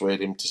try and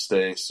persuade him to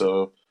stay.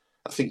 So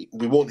I think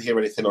we won't hear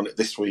anything on it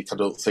this week. I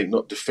don't think,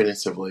 not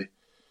definitively.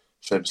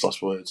 Famous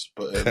last words,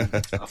 but I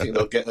think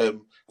they'll get. I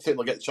think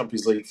they'll get the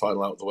Champions League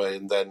final out of the way,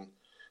 and then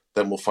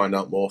we'll find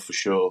out more for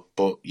sure.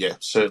 But yeah,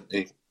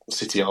 certainly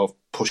City are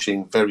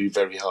pushing very,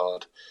 very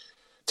hard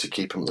to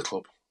keep him at the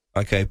club.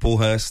 Okay, Paul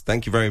Hurst,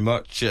 thank you very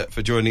much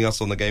for joining us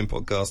on the Game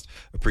Podcast.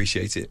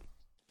 Appreciate it.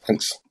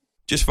 Thanks.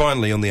 Just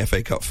finally on the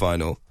FA Cup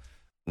final,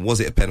 was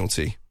it a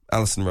penalty?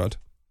 Alison Rudd.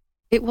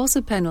 It was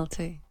a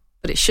penalty,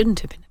 but it shouldn't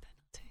have been a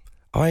penalty.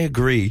 I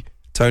agree.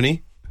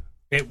 Tony?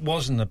 It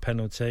wasn't a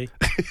penalty.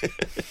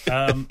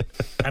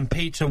 And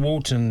Peter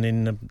Walton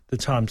in the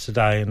Times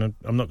today, and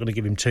I'm not going to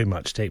give him too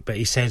much stick, but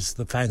he says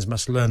the fans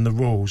must learn the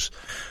rules.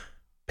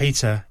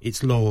 Peter,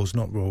 it's laws,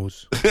 not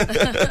rules.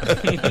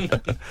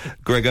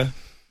 Gregor?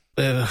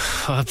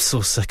 I'm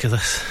so sick of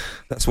this.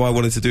 That's why I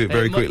wanted to do it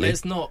very quickly.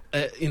 It's not,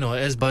 it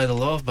is by the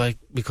law,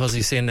 because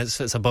he's saying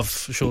it's above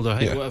shoulder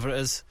height, whatever it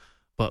is.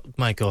 But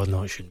my God,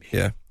 no, it shouldn't be.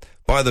 Yeah.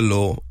 By the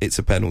law, it's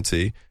a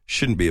penalty.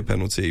 Shouldn't be a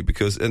penalty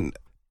because,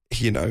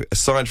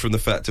 aside from the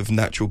fact of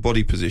natural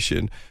body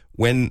position,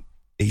 when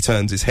he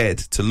turns his head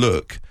to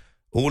look,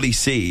 all he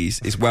sees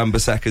is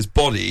Wan-Bissaka's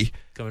body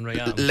going right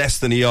at him, less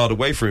than a yard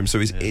away from him. So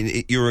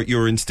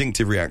your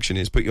instinctive reaction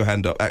is put your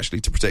hand up actually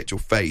to protect your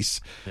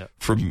face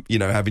from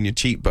having your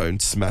cheekbone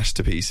smashed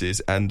to pieces,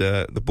 and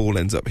the ball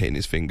ends up hitting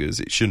his fingers.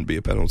 It shouldn't be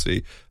a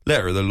penalty.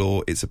 Letter of the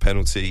law, it's a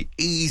penalty.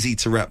 Easy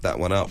to wrap that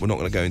one up. We're not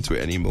going to go into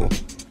it anymore.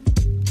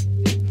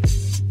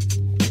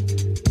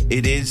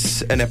 It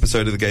is an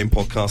episode of the Game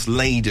Podcast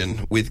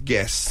laden with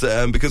guests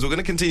because we're going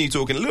to continue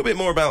talking a little bit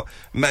more about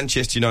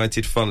Manchester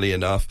United, funnily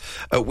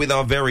enough, with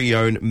our very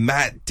own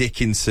Matt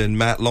Dickinson.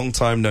 Matt, long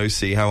time no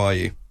see. How are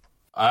you?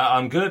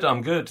 I'm good.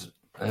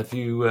 Have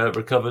you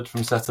recovered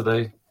from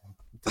Saturday?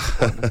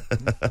 Well,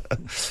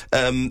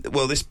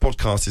 this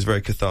podcast is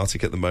very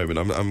cathartic at the moment.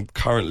 I'm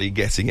currently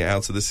getting it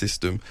out of the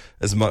system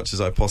as much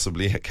as I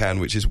possibly can,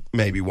 which is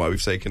maybe why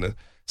we've taken a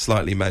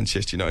slightly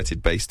Manchester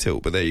United-based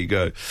tilt, but there you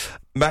go.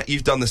 Matt,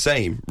 you've done the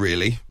same,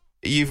 really.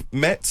 You've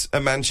met a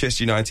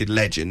Manchester United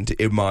legend,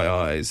 in my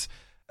eyes.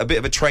 A bit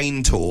of a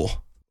train tour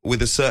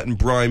with a certain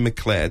Brian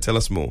McClair. Tell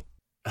us more.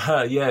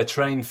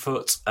 Train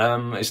foot.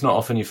 It's not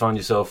often you find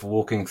yourself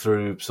walking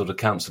through sort of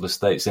council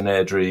estates in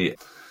Airdrie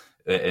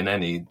in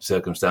any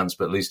circumstance,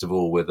 but least of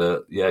all with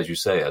as you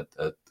say,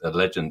 a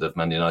legend of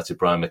Man United,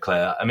 Brian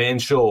McClair. I mean, in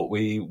short,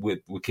 we're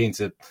keen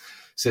to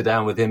sit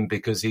down with him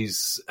because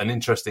he's an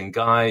interesting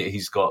guy.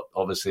 He's got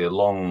obviously a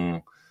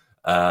long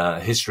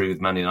history with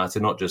Man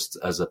United, not just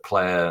as a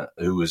player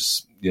who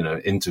was,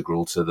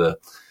 integral to the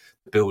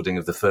building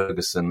of the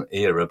Ferguson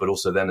era, but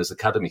also then as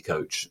academy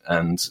coach.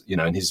 And,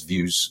 in his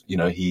views,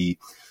 he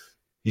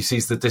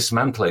sees the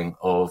dismantling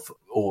of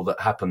all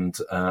that happened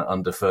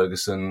under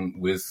Ferguson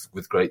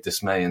with great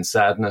dismay and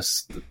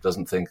sadness.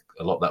 Doesn't think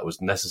a lot of that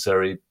was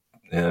necessary.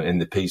 In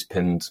the piece,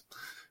 pinned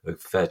a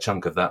fair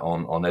chunk of that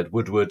on Ed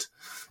Woodward,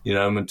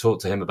 and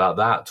talk to him about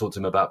that, talk to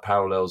him about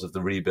parallels of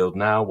the rebuild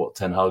now, what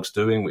Ten Hag's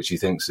doing, which he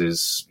thinks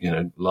is,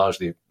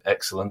 largely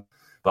excellent,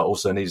 but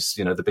also needs,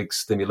 the big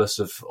stimulus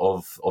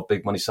of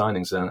big money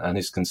signings and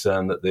his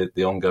concern that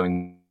the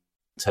ongoing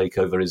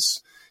takeover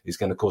is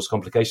going to cause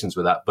complications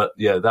with that. But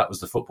yeah, that was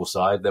the football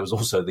side. There was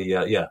also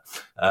the,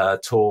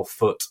 tore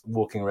foot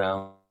walking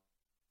around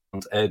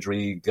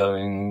Airdrie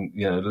going,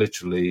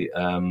 literally,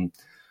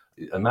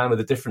 a man with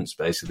a difference,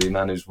 basically, a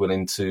man who's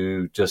willing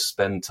to just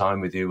spend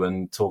time with you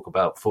and talk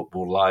about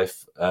football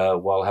life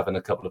while having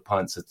a couple of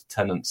pints at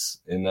Tennant's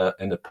in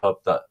a pub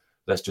that,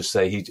 let's just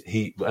say,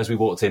 he as we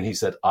walked in, he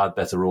said, "I'd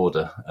better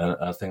order." And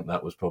I think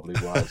that was probably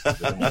wise.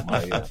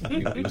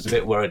 He was a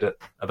bit worried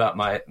about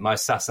my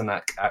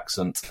Sassenach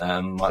accent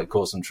might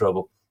cause some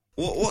trouble.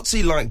 What's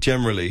he like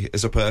generally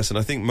as a person?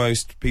 I think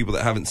most people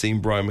that haven't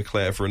seen Brian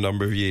McClair for a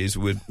number of years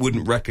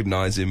wouldn't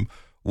recognise him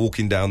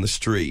walking down the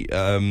street.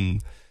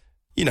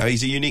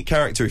 He's a unique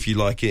character, if you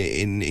like it,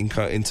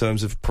 in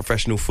terms of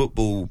professional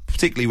football,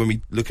 particularly when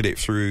we look at it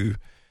through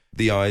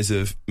the eyes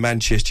of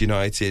Manchester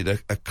United,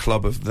 a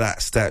club of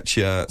that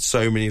stature.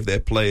 So many of their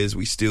players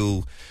we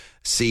still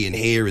see and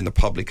hear in the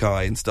public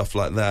eye and stuff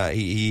like that.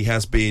 He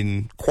has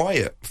been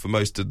quiet for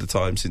most of the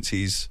time since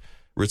he's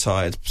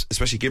retired,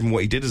 especially given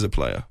what he did as a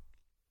player.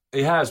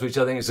 He has, which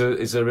I think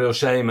is a real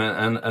shame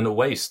and a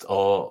waste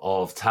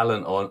of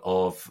talent,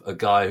 of a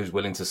guy who's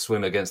willing to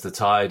swim against the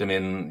tide. I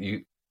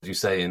mean, you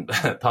say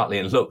partly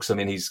in looks. I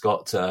mean, he's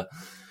got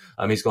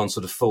he's gone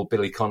sort of full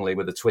Billy Connolly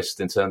with a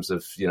twist in terms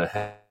of, you know,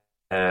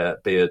 hair,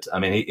 beard. I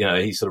mean,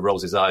 he sort of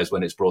rolls his eyes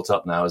when it's brought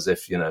up now, as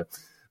if, you know,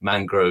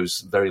 man grows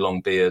very long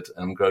beard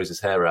and grows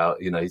his hair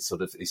out. You know, he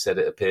said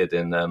it appeared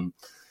in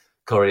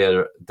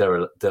Corriere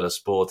dello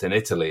Sport in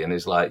Italy, and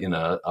he's like, you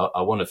know,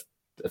 I won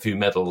a few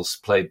medals,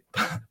 played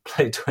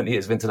 20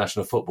 years of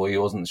international football. He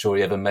wasn't sure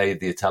he ever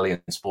made the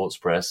Italian sports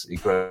press. He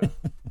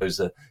grows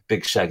a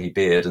big shaggy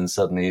beard and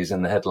suddenly he's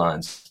in the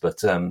headlines.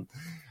 But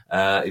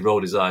he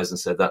rolled his eyes and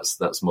said,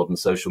 that's modern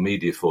social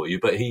media for you.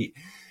 But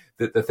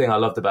the thing I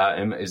loved about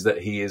him is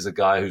that he is a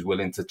guy who's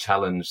willing to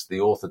challenge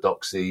the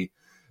orthodoxy.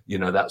 You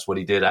know, that's what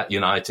he did at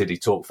United. He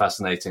talked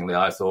fascinatingly,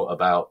 I thought,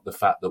 about the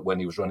fact that when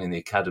he was running the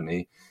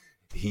academy,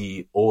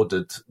 he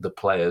ordered the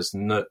players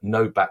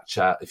no back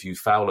chat. If you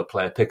foul a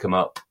player, pick him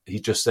up. He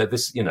just said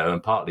this, you know,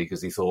 and partly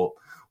because he thought,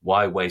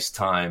 why waste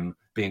time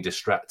being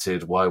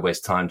distracted? Why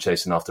waste time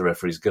chasing after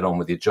referees? Get on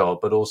with your job.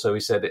 But also he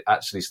said it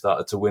actually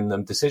started to win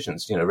them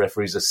decisions. You know,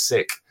 referees are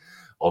sick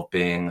of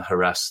being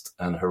harassed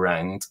and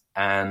harangued,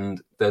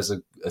 and there's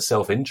a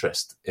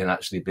self-interest in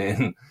actually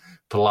being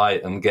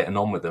polite and getting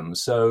on with them.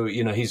 So,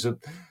 you know,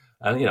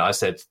 I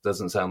said,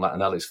 doesn't sound like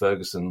an Alex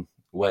Ferguson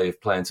way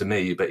of playing to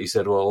me, but he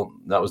said, well,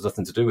 that was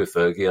nothing to do with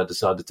Fergie. I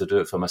decided to do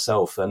it for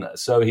myself. And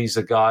so he's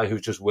a guy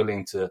who's just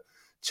willing to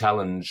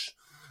challenge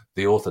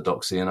the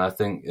orthodoxy. And I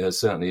think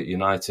certainly at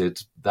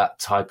United, that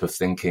type of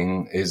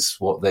thinking is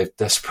what they've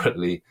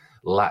desperately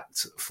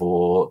lacked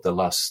for the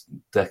last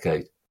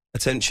decade.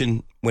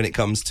 Attention when it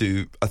comes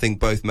to, I think,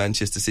 both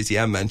Manchester City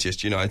and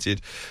Manchester United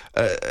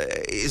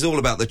is all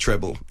about the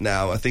treble.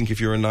 Now, I think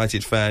if you're a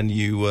United fan,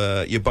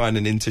 you're buying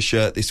an Inter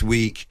shirt this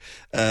week.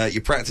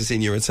 You're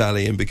practicing your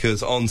Italian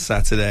because on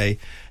Saturday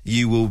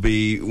you will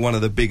be one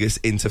of the biggest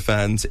Inter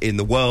fans in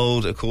the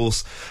world. Of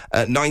course,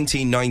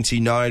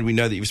 1999, we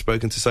know that you've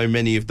spoken to so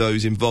many of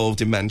those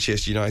involved in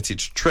Manchester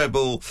United's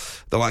treble,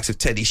 the likes of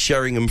Teddy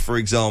Sheringham, for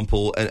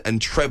example,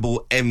 and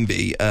treble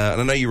envy.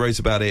 And I know you wrote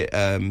about it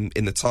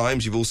in the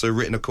Times. You've also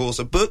written, of course,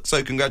 a book,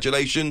 so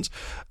congratulations.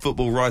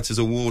 Football Writers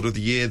Award of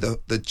the Year,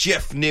 the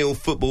Jeff Neal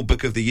Football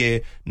Book of the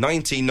Year,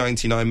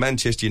 1999,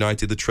 Manchester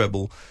United, the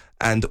treble,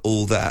 and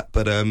all that.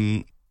 But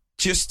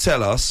just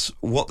tell us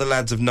what the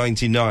lads of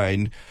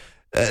 99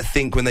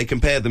 think when they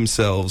compare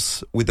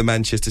themselves with the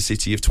Manchester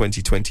City of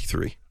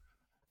 2023.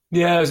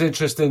 Yeah, it was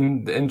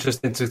interesting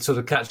to sort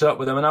of catch up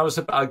with them.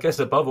 And I guess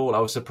above all, I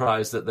was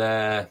surprised that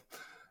their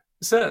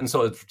certain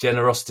sort of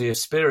generosity of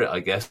spirit, I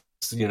guess.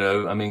 You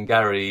know, I mean,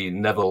 Gary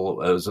Neville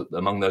was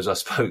among those I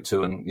spoke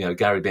to, and, you know,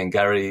 Gary being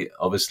Gary,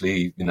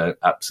 obviously, you know,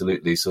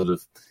 absolutely sort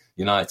of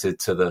United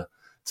to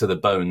the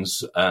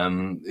bones,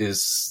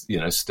 is, you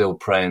know, still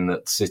praying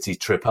that City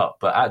trip up.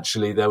 But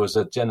actually there was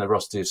a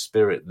generosity of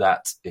spirit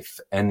that if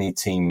any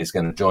team is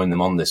going to join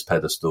them on this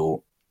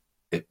pedestal,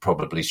 it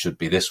probably should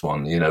be this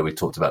one. You know, we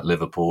talked about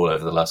Liverpool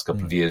over the last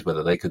couple of years,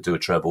 whether they could do a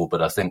treble,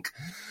 but I think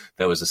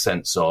there was a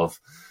sense of,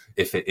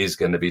 if it is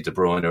going to be De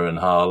Bruyne and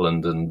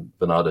Haaland and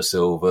Bernardo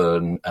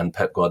Silva and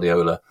Pep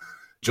Guardiola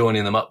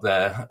joining them up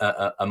there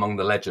among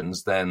the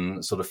legends,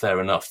 then sort of fair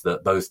enough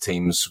that both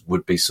teams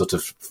would be sort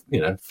of,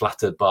 you know,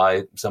 flattered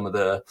by some of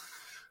the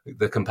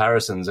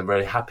comparisons and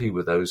very happy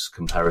with those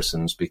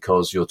comparisons,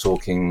 because you're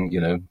talking,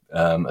 you know,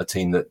 a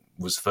team that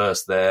was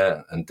first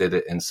there and did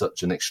it in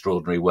such an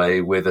extraordinary way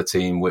with a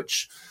team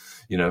which,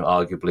 you know,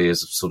 arguably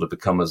has sort of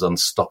become as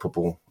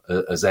unstoppable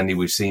as any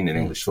we've seen in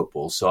English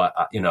football. So,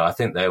 I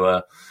think they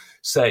were,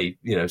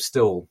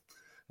 still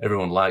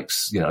everyone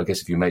likes, you know, I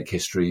guess if you make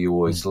history, you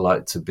always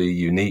like to be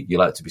unique, you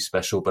like to be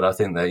special. But I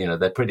think that, you know,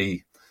 they're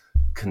pretty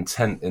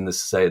content in the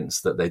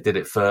sense that they did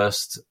it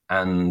first.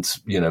 And,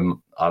 you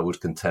know, I would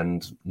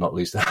contend, not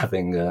least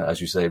having, as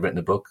you say, written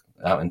a book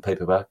out in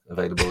paperback,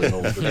 available in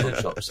all the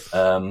bookshops,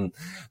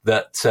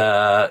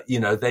 that, you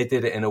know, they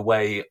did it in a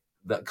way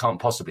that can't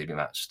possibly be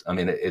matched. I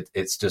mean,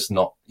 it's just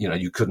not, you know,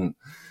 you couldn't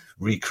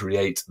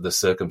recreate the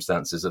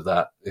circumstances of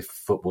that if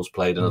football's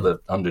played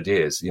another 100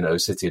 years. You know,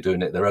 City are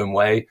doing it their own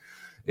way.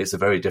 It's a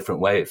very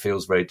different way. It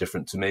feels very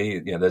different to me.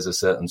 You know, there's a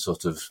certain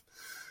sort of,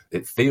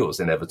 it feels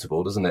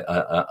inevitable, doesn't it?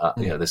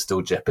 You know, there's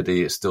still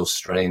jeopardy, it's still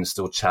strain,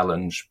 still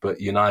challenge,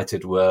 but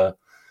United were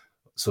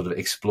sort of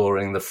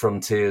exploring the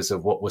frontiers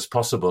of what was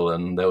possible.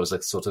 And there was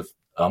a sort of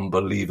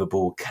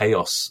unbelievable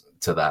chaos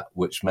to that,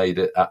 which made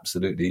it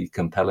absolutely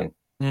compelling.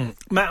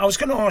 Matt, I was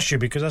going to ask you,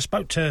 because I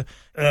spoke to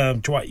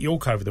Dwight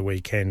York over the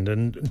weekend,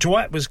 and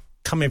Dwight was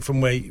coming from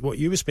what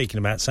you were speaking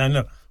about, saying,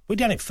 look, we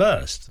done it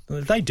first.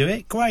 If they do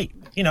it, great,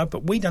 you know,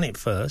 but we done it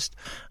first,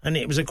 and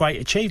it was a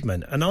great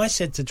achievement. And I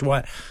said to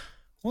Dwight,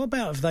 What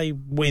about if they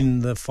win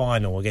the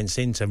final against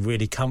Inter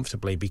really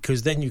comfortably?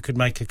 Because then you could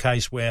make a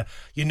case where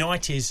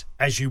United,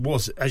 as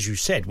you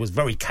said, was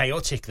very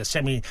chaotic. The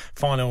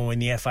semi-final in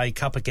the FA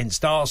Cup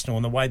against Arsenal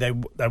and the way they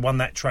won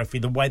that trophy,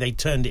 the way they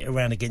turned it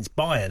around against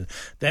Bayern,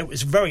 there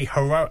was very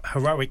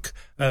heroic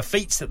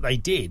feats that they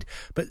did.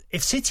 But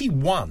if City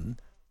won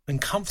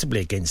and comfortably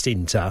against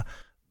Inter,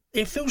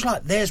 it feels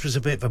like theirs was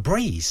a bit of a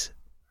breeze.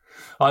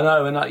 I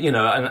know,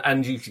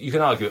 and you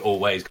can argue it all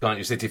ways, can't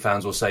you? City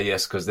fans will say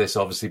yes because this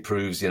obviously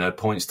proves,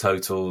 points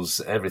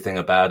totals, everything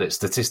about it.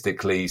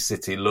 Statistically,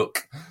 City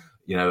look,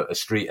 a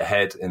street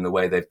ahead in the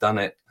way they've done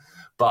it.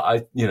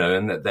 But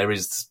and that there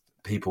is,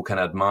 people can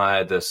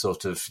admire the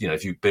sort of,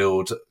 if you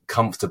build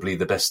comfortably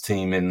the best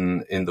team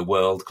in the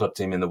world, club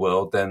team in the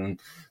world, then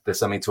there's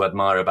something to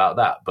admire about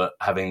that. But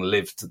having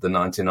lived the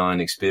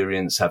 99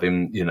 experience,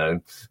 having,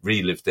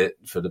 relived it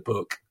for the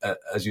book,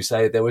 as you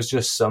say, there was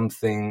just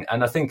something.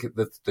 And I think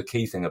the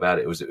key thing about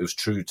it was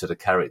true to the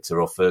character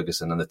of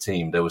Ferguson and the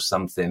team. There was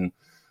something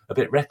a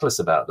bit reckless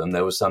about them.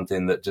 There was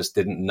something that just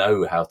didn't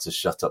know how to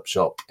shut up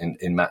shop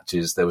in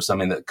matches. There was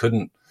something that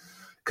couldn't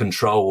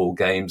control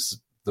games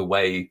the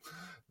way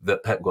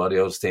that Pep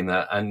Guardiola's team,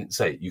 and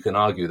say you can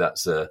argue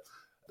that's a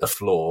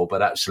flaw,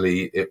 but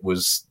actually it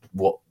was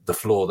the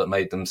flaw that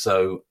made them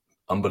so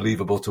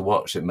unbelievable to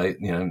watch. It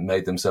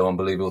made them so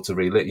unbelievable to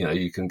relive.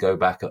 You can go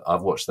back.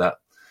 I've watched that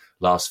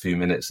last few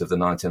minutes of the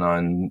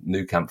 99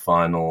 Nou Camp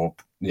final,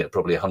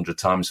 probably 100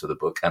 times for the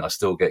book, and I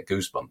still get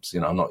goosebumps.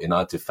 I'm not a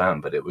United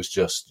fan, but it was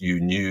just, you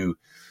knew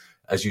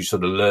as you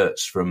sort of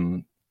lurched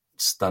from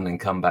stunning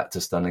comeback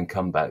to stunning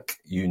comeback,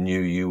 you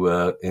knew you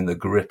were in the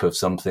grip of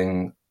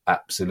something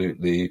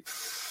absolutely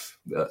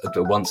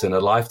once in a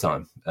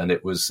lifetime, and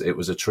it was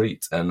a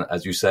treat. And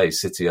as you say,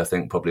 City I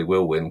think probably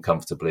will win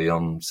comfortably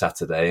on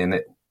Saturday, and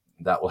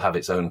that will have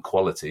its own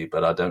quality,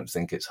 but I don't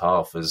think it's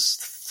half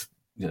as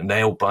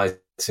nail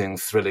biting,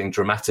 thrilling,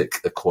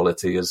 dramatic a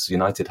quality as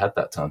United had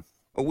that time.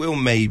 We'll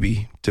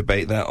maybe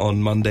debate that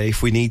on Monday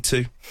if we need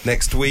to.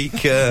 Next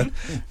week,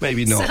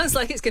 maybe not. Sounds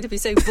like it's going to be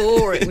so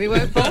boring. We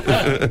won't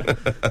bother.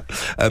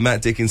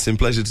 Matt Dickinson,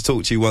 pleasure to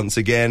talk to you once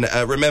again.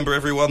 Remember,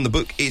 everyone, the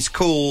book is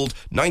called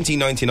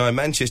 1999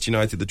 Manchester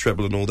United, the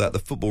Treble and all that. The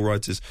Football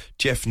Writers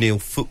Jeff Neal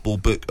Football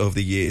Book of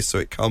the Year. So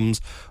it comes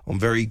on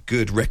very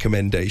good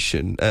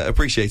recommendation.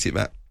 Appreciate it,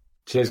 Matt.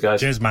 Cheers, guys.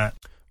 Cheers, Matt.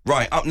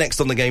 Right, up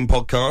next on the Game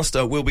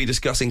podcast, we'll be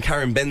discussing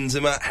Karim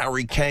Benzema,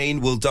 Harry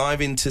Kane. We'll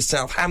dive into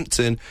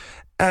Southampton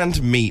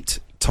and meet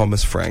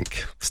Thomas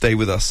Frank. Stay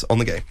with us on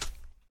the Game.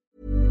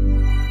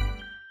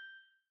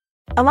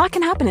 A lot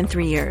can happen in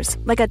 3 years,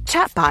 like a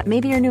chatbot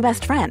may be your new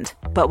best friend.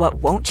 But what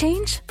won't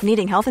change?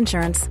 Needing health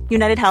insurance.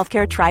 United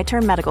Healthcare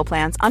Tri-Term Medical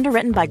Plans,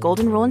 underwritten by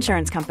Golden Rule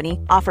Insurance Company,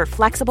 offer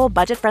flexible,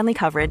 budget-friendly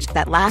coverage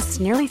that lasts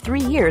nearly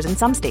 3 years in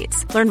some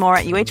states. Learn more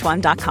at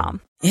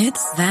uh1.com.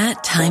 It's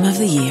that time of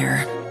the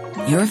year.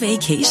 Your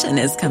vacation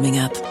is coming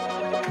up.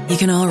 You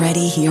can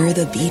already hear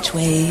the beach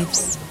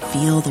waves,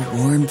 feel the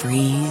warm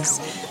breeze,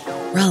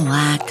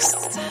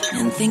 relax,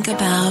 and think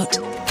about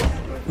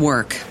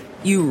work.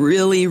 You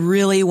really,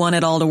 really want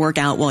it all to work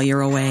out while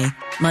you're away.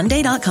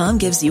 Monday.com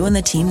gives you and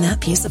the team that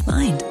peace of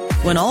mind.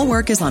 When all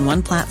work is on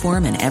one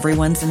platform and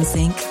everyone's in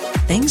sync,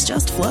 things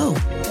just flow.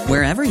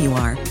 Wherever you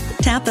are,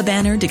 tap the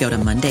banner to go to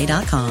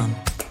Monday.com.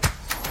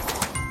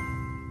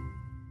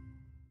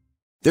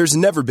 There's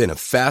never been a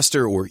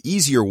faster or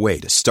easier way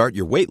to start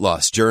your weight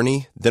loss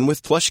journey than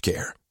with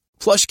PlushCare.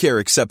 PlushCare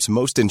accepts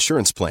most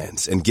insurance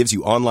plans and gives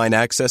you online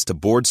access to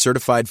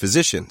board-certified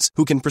physicians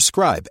who can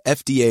prescribe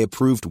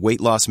FDA-approved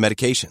weight loss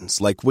medications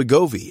like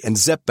Wegovy and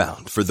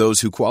Zepbound for those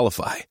who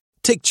qualify.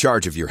 Take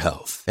charge of your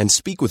health and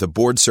speak with a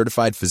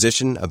board-certified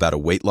physician about a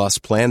weight loss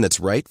plan that's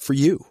right for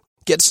you.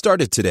 Get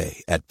started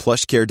today at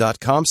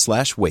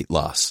plushcare.com/weight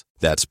loss.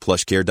 That's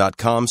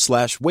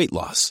plushcare.com/weight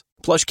loss.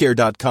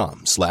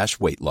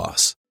 plushcare.com/weight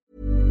loss.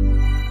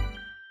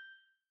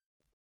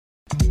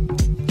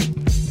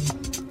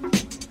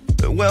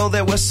 Well,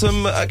 there were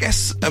some, I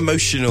guess,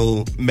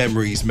 emotional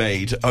memories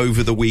made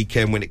over the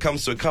weekend when it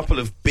comes to a couple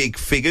of big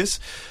figures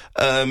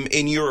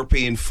in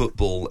European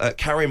football.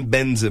 Karim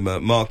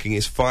Benzema marking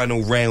his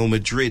final Real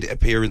Madrid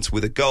appearance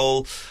with a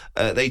goal.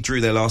 They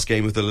drew their last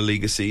game of the La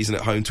Liga season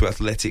at home to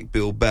Athletic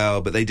Bilbao,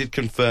 but they did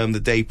confirm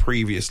the day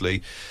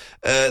previously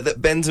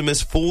that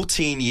Benzema's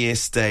 14-year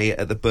stay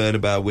at the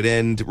Bernabeu would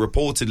end,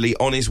 reportedly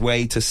on his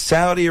way to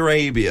Saudi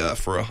Arabia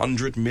for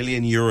 100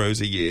 million euros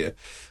a year.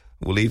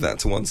 We'll leave that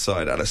to one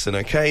side, Alison,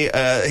 okay?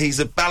 He's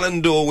a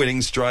Ballon d'Or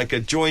winning striker,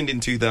 joined in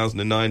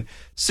 2009,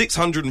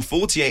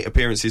 648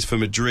 appearances for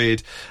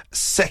Madrid,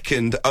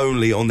 second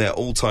only on their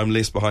all-time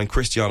list behind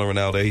Cristiano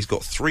Ronaldo. He's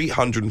got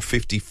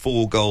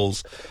 354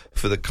 goals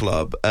for the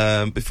club.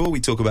 Before we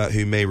talk about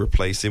who may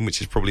replace him,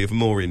 which is probably of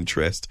more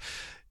interest,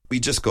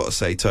 we just got to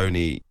say,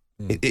 Tony,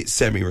 it's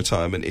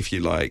semi-retirement, if you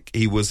like.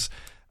 He was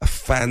a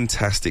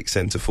fantastic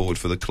centre-forward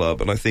for the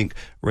club, and I think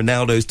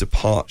Ronaldo's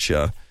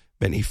departure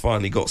meant he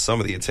finally got some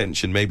of the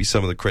attention, maybe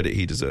some of the credit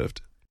he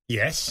deserved.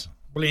 Yes.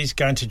 Well, he's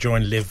going to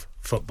join Live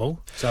Football,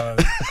 so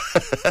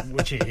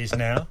which it is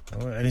now,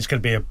 and it's going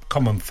to be a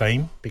common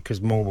theme because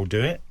more will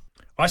do it.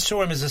 I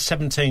saw him as a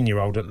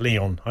 17-year-old at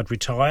Lyon. I'd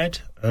retired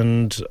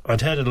and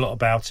I'd heard a lot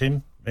about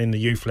him in the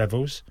youth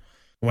levels.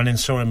 When I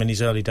saw him in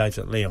his early days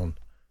at Lyon,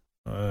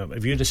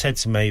 if you'd have said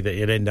to me that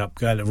he'd end up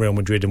going to Real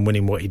Madrid and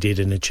winning what he did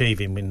and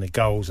achieving in the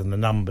goals and the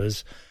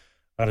numbers,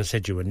 I'd have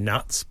said you were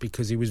nuts,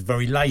 because he was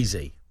very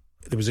lazy.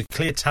 There was a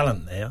clear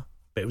talent there,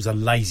 but it was a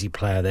lazy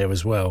player there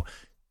as well.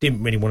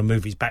 Didn't really want to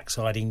move his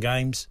backside in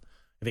games.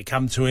 If it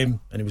come to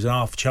him and it was a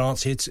half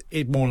chance,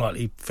 he'd more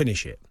likely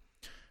finish it.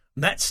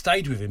 And that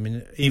stayed with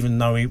him, even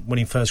though when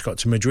he first got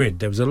to Madrid,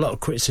 there was a lot of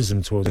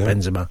criticism towards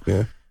Benzema.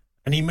 Yeah.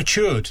 And he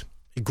matured.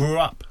 He grew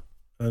up.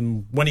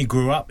 And when he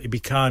grew up, he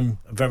became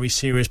a very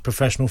serious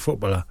professional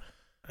footballer.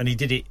 And he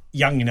did it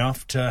young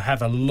enough to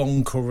have a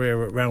long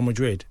career at Real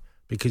Madrid,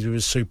 because he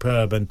was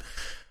superb. And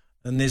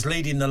there's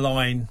leading the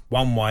line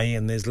one way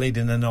and there's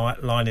leading the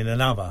line in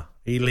another.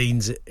 He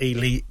leads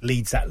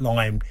that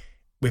line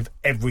with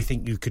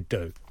everything you could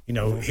do. You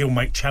know, he'll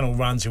make channel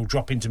runs, he'll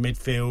drop into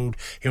midfield,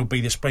 he'll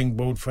be the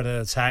springboard for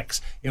the attacks,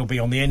 he'll be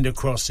on the end of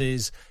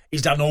crosses.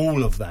 He's done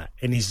all of that,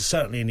 and he's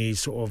certainly in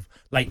his sort of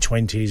late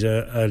 20s,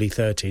 early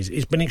 30s.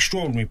 He's been an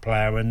extraordinary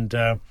player,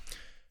 and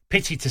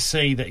pity to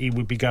see that he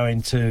would be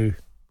going to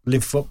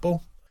live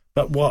football,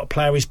 but what a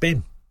player he's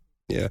been.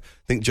 Yeah,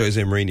 I think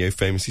Jose Mourinho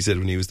famously said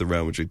when he was the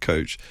Real Madrid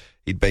coach,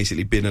 he'd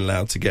basically been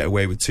allowed to get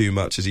away with too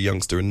much as a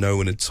youngster, and no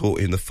one had taught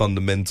him the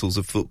fundamentals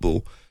of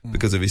football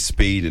because of his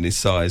speed and his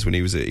size when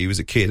he was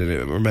a kid. And I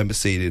remember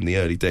seeing it in the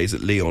early days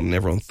at Lyon, and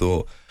everyone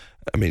thought,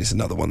 I mean, it's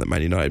another one that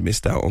Man United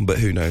missed out on, but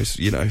who knows,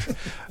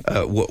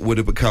 what would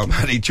have become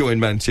had he joined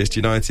Manchester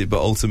United. But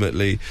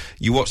ultimately,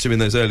 you watched him in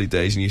those early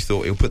days and you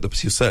thought he'll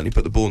certainly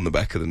put the ball in the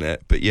back of the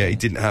net. But yeah, he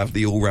didn't have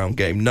the all-round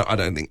game. No, I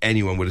don't think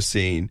anyone would have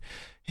seen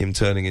him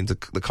turning into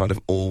the kind of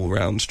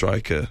all-round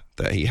striker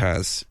that he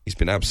has. He's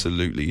been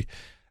absolutely,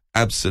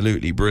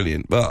 absolutely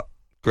brilliant. But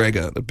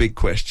Gregor, the big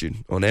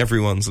question on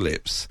everyone's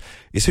lips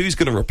is who's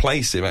going to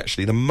replace him,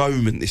 actually, the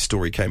moment this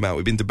story came out.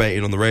 We've been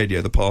debating on the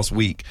radio the past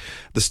week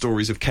the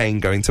stories of Kane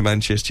going to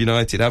Manchester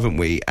United, haven't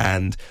we?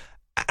 And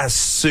as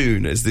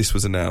soon as this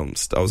was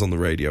announced, I was on the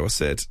radio, I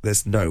said,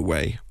 there's no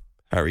way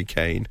Harry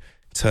Kane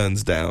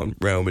turns down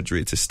Real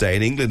Madrid to stay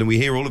in England. And we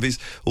hear all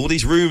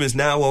these rumours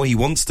now. Well, he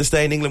wants to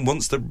stay in England,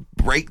 wants to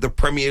break the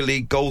Premier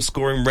League goal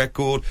scoring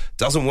record,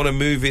 doesn't want to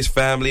move his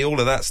family,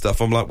 all of that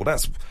stuff. I'm like, well,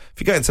 if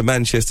you're going to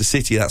Manchester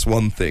City, that's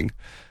one thing.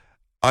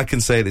 I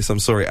can say this, I'm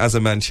sorry, as a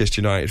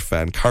Manchester United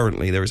fan,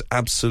 currently there is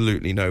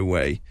absolutely no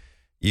way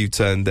you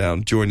turn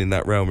down joining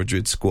that Real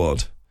Madrid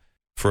squad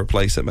for a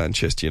place at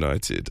Manchester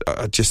United.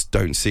 I just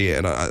don't see it,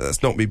 and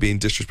that's not me being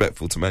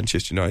disrespectful to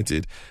Manchester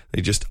United.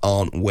 They just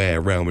aren't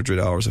where Real Madrid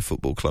are as a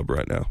football club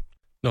right now.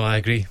 No, I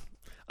agree.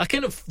 I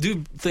kind of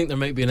do think there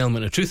might be an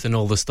element of truth in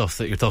all the stuff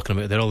that you're talking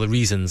about. There are all the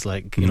reasons,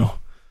 like,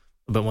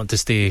 about want to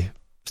stay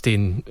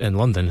in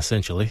London,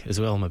 essentially, as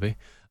well, maybe.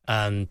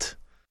 And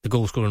the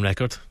goal scoring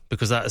record,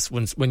 because that's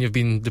when you've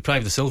been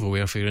deprived of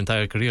silverware for your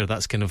entire career,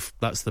 that's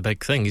the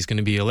big thing. He's going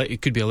to be he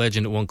could be a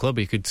legend at one club.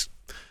 He could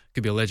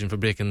be a legend for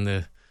breaking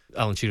the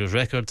Alan Shearer's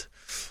record,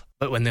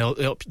 but when the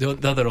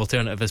other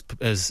alternative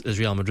is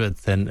Real Madrid,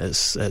 then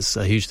it's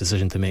a huge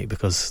decision to make,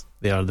 because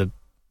they are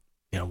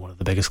one of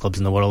the biggest clubs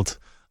in the world.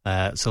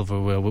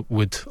 Silverware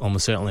would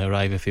almost certainly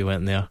arrive if he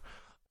went there.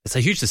 It's a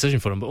huge decision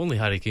for him, but only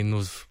Harry Kane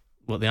knows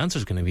what the answer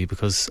is going to be,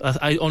 because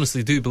I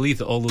honestly do believe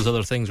that all those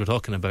other things we're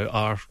talking about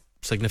are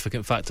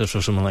significant factors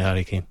for someone like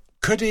Harry Kane.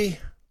 Could he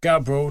go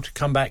abroad,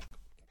 come back,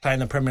 play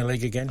in the Premier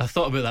League again? I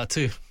thought about that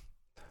too.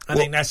 I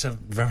think that's a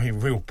very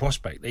real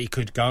prospect, that he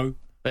could go,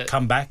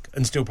 come back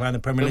and still play in the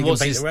Premier League and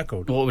beat the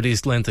record. What would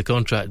his length of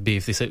contract be?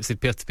 If they have to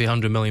pay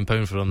 £100 million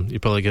for him, you're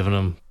probably giving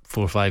him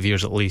 4 or 5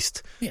 years at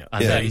least. Yeah,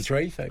 and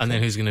 33. And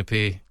then who's going to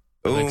pay?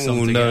 Oh, no.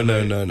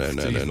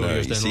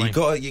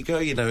 You go,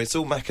 it's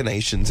all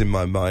machinations in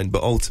my mind,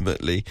 but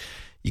ultimately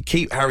you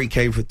keep Harry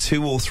Kane for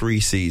 2 or 3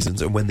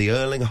 seasons, and when the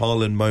Erling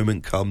Haaland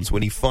moment comes,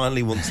 when he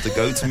finally wants to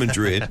go to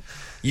Madrid,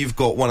 you've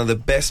got one of the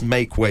best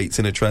make-weights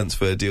in a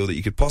transfer deal that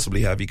you could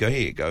possibly have. You go,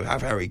 here you go,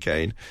 have Harry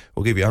Kane,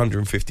 we'll give you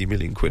 150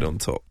 million quid on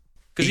top.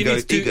 He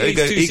goes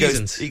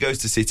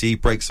to City, he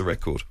breaks the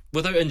record.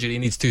 Without injury, he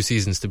needs 2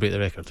 seasons to break the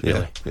record,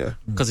 really. Yeah.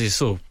 Because he's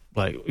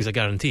he's a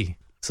guarantee.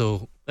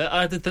 So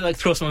I did that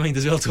cross my mind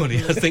as well, Tony.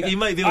 I think he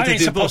might be able to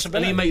do both,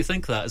 and he might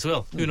think that as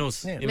well. Who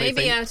knows? Yeah.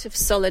 Maybe out of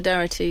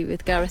solidarity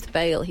with Gareth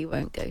Bale, he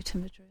won't go to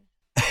Madrid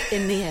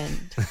in the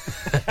end.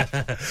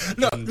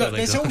 Look,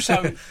 there's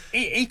also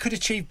he could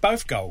achieve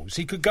both goals.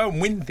 He could go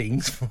and win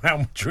things for Real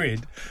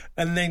Madrid,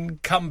 and then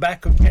come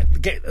back and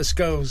get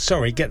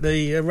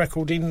the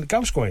record in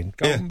goal scoring.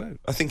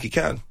 I think he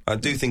can. I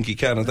do think he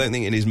can. I don't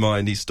think in his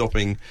mind he's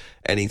stopping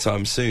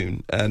anytime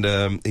soon, and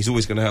he's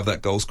always going to have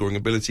that goal scoring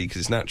ability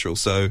because it's natural.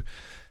 So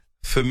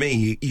for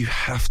me, you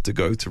have to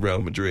go to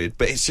Real Madrid.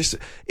 But it's just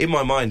in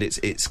my mind,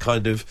 it's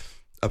kind of,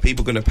 are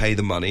people going to pay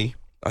the money?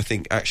 I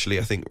think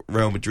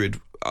Real Madrid,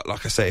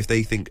 like I say, if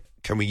they think,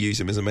 can we use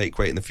him as a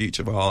make-weight in the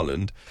future for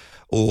Haaland,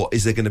 or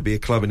is there going to be a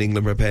club in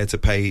England prepared to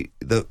pay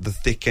the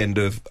thick end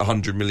of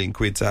 100 million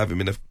quid to have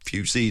him in a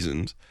few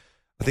seasons?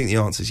 I think the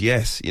answer is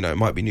yes. It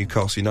might be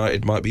Newcastle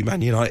United, might be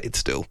Man United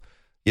still.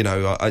 You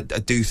know, I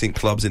do think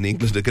clubs in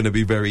England are going to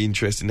be very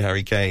interested in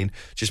Harry Kane.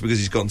 Just because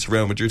he's gone to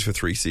Real Madrid for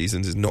 3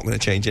 seasons is not going to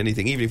change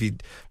anything. Even if he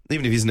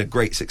isn't a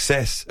great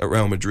success at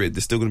Real Madrid,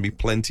 there's still going to be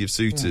plenty of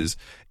suitors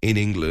in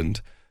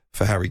England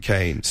for Harry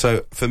Kane.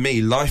 So for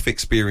me, life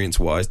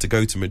experience-wise, to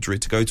go to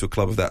Madrid, to go to a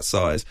club of that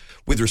size,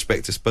 with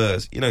respect to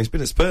Spurs, you know, he's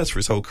been at Spurs for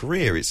his whole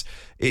career. It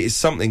is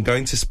something,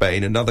 going to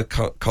Spain, another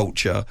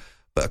culture,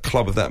 but a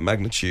club of that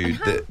magnitude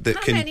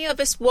that can... How many of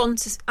us want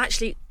to,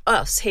 actually,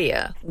 us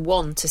here,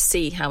 want to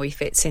see how he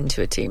fits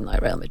into a team like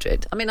Real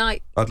Madrid? I mean,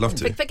 I'd love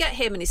to. Forget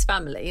him and his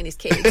family and his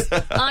kids.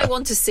 I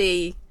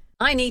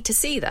need to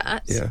see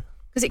that. Yeah.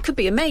 Because it could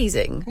be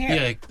amazing.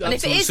 Yeah, and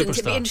if it isn't,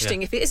 it'd be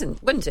interesting. If it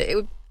isn't, wouldn't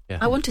it?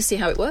 I want to see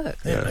how it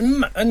works. Yeah.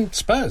 And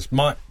Spurs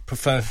might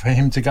prefer for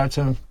him to go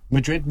to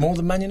Madrid more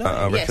than Man United.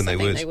 I reckon they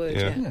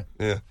would.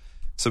 Yeah.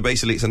 So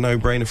basically, it's a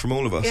no-brainer from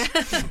all of us.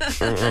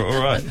 All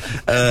right.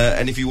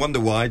 And if you wonder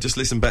why, just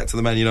listen back to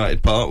the Man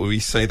United part where we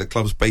say the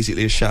club's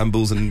basically a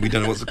shambles and we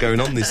don't know what's going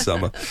on this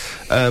summer.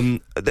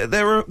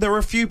 There are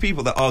a few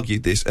people that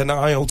argued this, and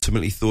I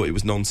ultimately thought it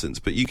was nonsense.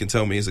 But you can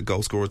tell me as a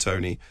goal scorer,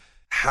 Tony,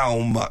 how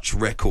much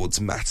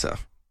records matter.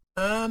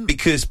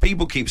 Because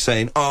people keep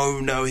saying, oh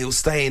no, he'll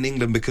stay in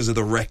England because of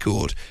the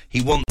record. He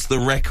wants the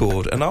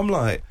record. And I'm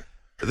like,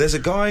 there's a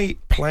guy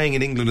playing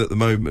in England at the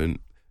moment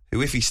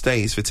who, if he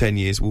stays for 10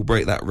 years, will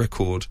break that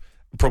record,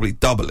 probably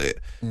double it.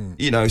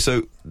 You know,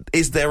 so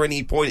is there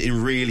any point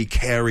in really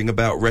caring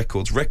about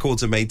records?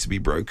 Records are made to be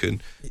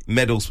broken.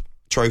 Medals,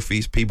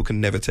 trophies, people can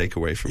never take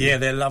away from you. Yeah,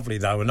 they're lovely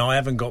though, and I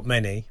haven't got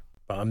many,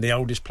 but I'm the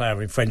oldest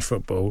player in French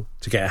football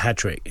to get a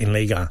hat-trick in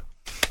Ligue 1.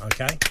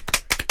 Okay?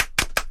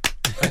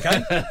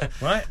 Okay,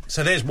 right.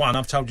 So there's one.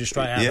 I've told you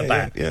straight out the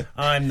bat. Yeah.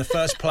 I'm the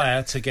first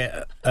player to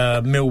get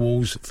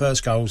Millwall's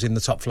first goals in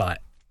the top flight.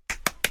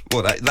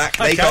 Well,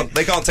 they can't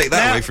take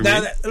that away from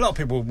you. A lot of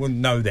people wouldn't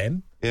know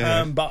them,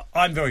 but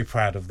I'm very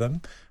proud of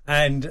them.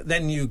 And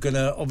then you're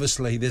gonna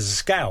obviously there's a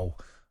scale.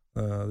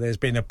 There's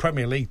been a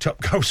Premier League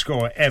top goal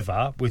scorer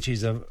ever, which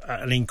is an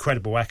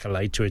incredible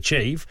accolade to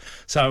achieve.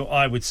 So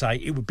I would say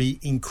it would be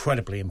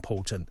incredibly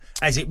important,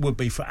 as it would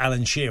be for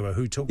Alan Shearer,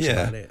 who talks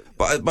about it.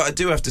 But I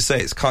do have to say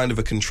it's kind of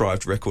a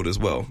contrived record as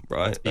well,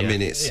 right? Yeah. I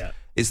mean,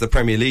 it's the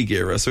Premier League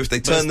era, so if they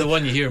turn... It's the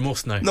one you hear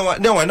most now. No, I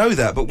know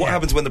that, but what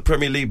happens when the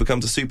Premier League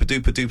becomes a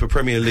super-duper-duper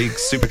Premier League,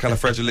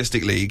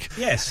 supercalifragilistic league?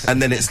 Yes.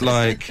 And then it's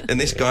like, and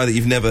this guy that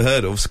you've never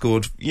heard of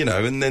scored, you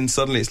know, and then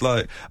suddenly it's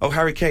like, oh,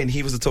 Harry Kane,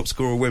 he was the top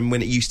scorer when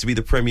it used to be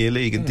the Premier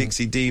League, and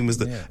Dixie Dean was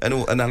the... And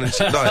Alan...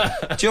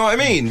 Like, do you know what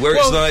I mean? Where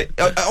it's like,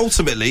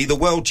 ultimately, the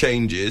world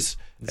changes,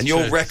 and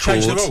your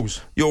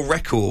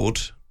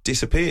record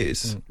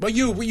disappears. Well,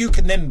 you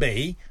can then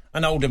be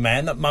an older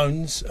man that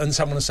moans, and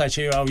someone will say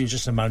to you, oh, you're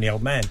just a moany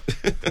old man.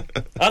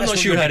 I'm not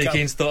sure Harry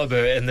Kane's thought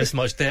about it in this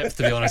much depth,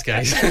 to be honest,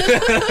 guys.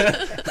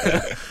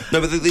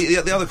 No, but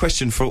the other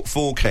question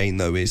for Kane,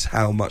 though, is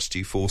how much do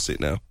you force it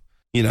now?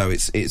 You know,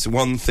 it's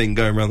one thing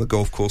going around the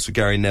golf course with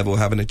Gary Neville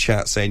having a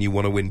chat saying you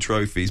want to win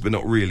trophies, but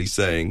not really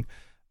saying,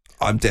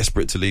 I'm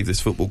desperate to leave this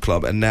football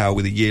club. And now,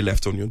 with a year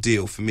left on your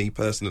deal, for me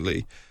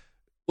personally...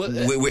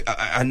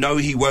 I know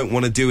he won't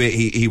want to do it.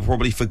 He'll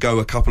probably forgo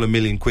a couple of £1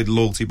 million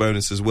loyalty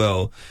bonus as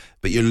well.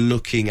 But you're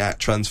looking at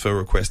transfer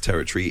request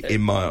territory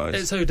in my eyes.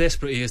 It's how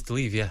desperate he is to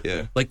leave, yeah.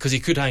 Like, because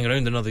he could hang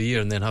around another year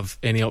and then have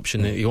any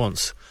option that he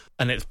wants.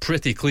 And it's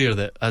pretty clear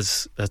that,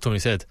 as Tony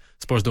said,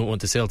 Spurs don't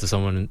want to sell to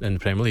someone in the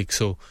Premier League.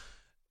 So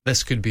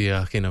this could be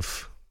a kind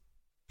of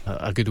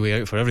a good way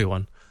out for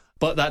everyone.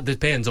 But that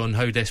depends on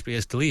how desperate he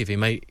is to leave. He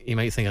might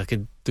think I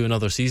could do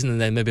another season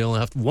and then maybe only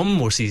have one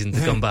more season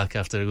to come back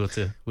after I go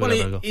to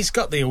wherever I go. He's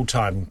got the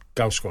all-time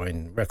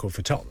goal-scoring record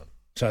for Tottenham.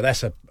 So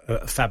that's a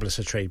fabulous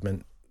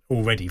achievement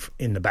already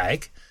in the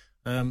bag.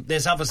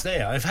 There's others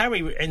there. If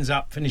Harry ends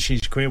up finishing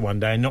his career one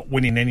day and not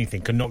winning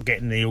anything and not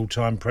getting the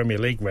all-time Premier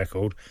League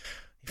record,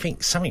 you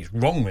think something's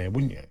wrong there,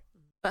 wouldn't you?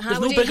 But how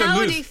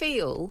would he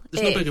feel?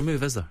 There's no bigger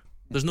move, is there?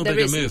 There's no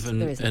bigger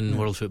move in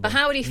world football. But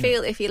how would he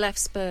feel if he left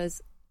Spurs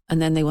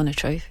and then they won a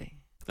trophy?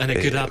 And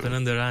it could happen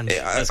under Ange.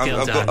 I've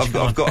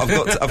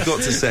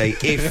got to say,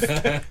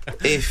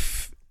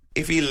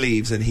 if he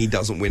leaves and he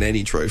doesn't win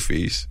any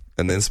trophies,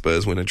 and then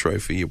Spurs win a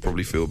trophy, you'll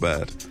probably feel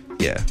bad.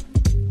 Yeah.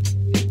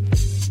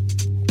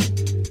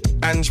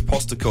 Ange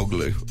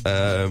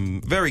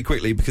Postecoglou. Very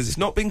quickly, because it's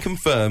not been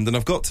confirmed, and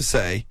I've got to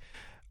say,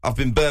 I've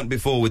been burnt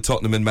before with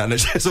Tottenham and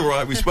managers, all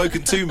right? We've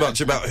spoken too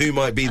much about who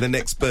might be the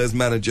next Spurs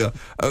manager,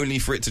 only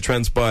for it to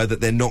transpire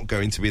that they're not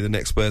going to be the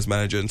next Spurs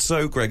manager. And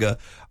so, Gregor,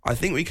 I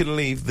think we can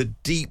leave the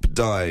deep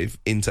dive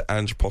into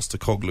Ange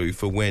Postecoglou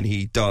for when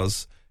he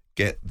does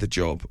get the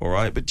job, all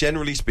right? But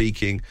generally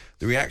speaking,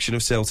 the reaction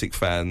of Celtic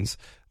fans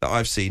that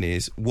I've seen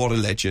is, what a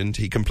legend.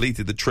 He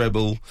completed the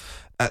treble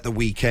at the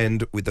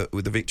weekend with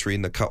the victory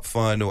in the cup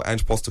final.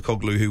 Ange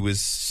Postecoglou, who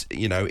was,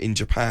 in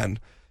Japan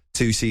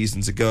 2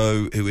 seasons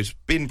ago, who has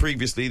been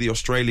previously the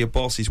Australia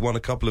boss. He's won a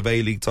couple of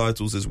A-League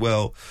titles as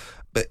well.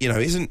 But,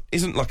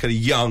 isn't like a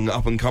young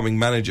up-and-coming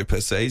manager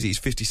per se. He's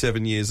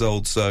 57 years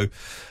old, so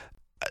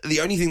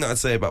The only thing that I'd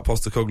say about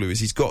Postecoglou is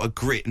he's got a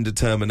grit and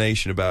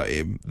determination about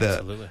him that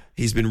Absolutely.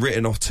 he's been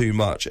written off too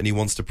much and he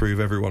wants to prove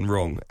everyone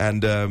wrong.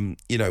 And,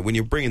 when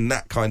you're bringing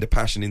that kind of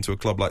passion into a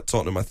club like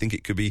Tottenham, I think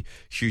it could be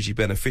hugely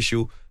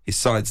beneficial. His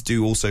sides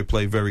do also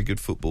play very good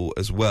football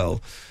as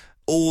well.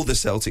 All the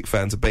Celtic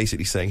fans are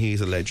basically saying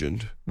he's a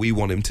legend. We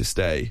want him to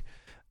stay.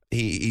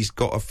 He's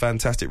got a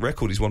fantastic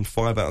record. He's won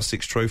 5 out of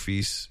 6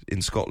 trophies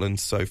in Scotland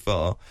so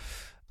far.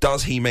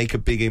 Does he make a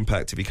big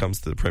impact if he comes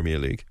to the Premier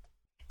League?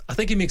 I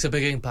think he makes a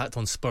big impact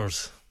on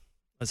Spurs.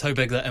 That's how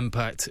big that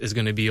impact is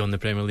going to be on the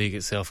Premier League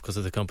itself because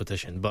of the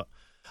competition. But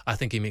I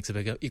think he makes a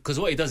big... Because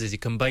what he does is he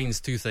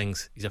combines two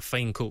things. He's a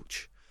fine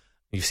coach.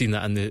 You've seen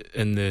that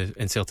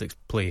in Celtic's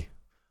play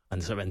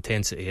and the sort of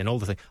intensity and all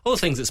the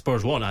things that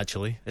Spurs want,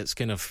 actually. It's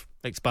kind of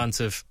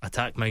expansive,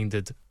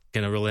 attack-minded,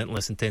 kind of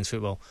relentless, intense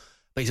football.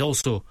 But he's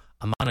also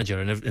a manager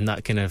in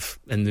that kind of...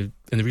 In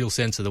the real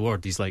sense of the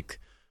word, he's like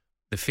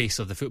the face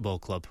of the football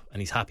club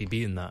and he's happy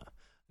being that.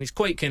 And he's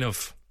quite kind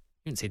of...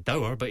 I wouldn't say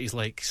dour, but he's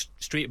like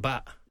straight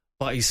bat.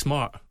 But he's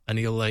smart, and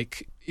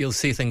he'll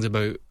say things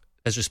about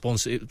his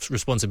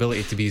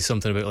responsibility to be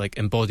something about like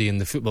embodying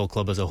the football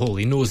club as a whole.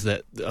 He knows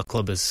that a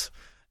club is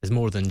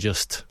more than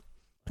just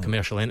a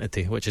commercial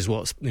entity, which is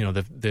what's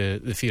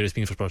the fear has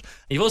been for Spurs.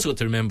 And you've also got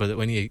to remember that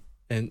when he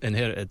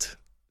inherited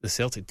the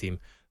Celtic team,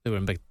 they were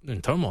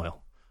in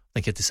turmoil. I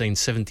think he had to sign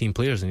 17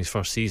 players in his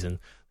first season.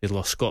 They'd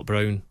lost Scott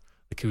Brown,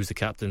 who was the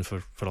captain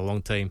for a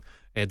long time,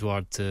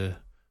 Edward to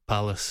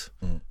Palace,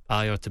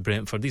 Ayer to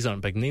Brentford. These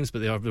aren't big names,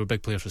 but they were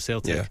big players for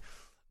Celtic. Yeah.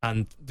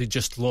 And they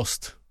just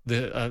lost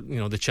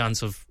the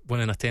chance of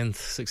winning a 10th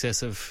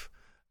successive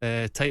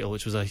title,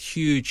 which was a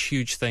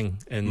huge thing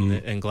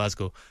in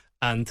Glasgow.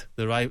 And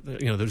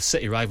the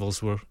city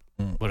rivals were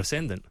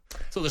ascendant.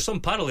 So there's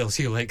some parallels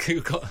here. Like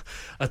you've got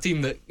a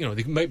team that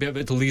they might be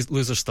about to lose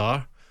their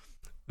star.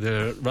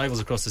 Their rivals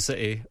across the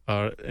city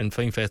are in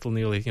fine fettle,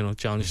 nearly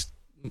challenged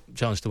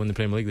to win the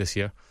Premier League this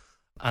year.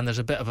 And there's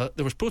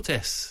there was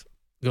protests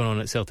going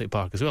on at Celtic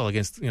Park as well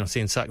against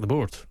saying sack the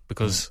board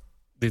because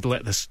they'd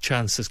let this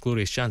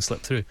glorious chance slip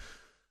through.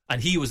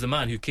 And he was the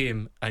man who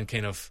came and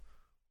kind of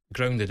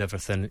grounded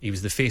everything. He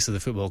was the face of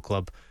the football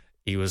club.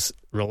 He was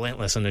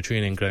relentless on the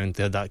training ground.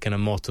 They had that kind of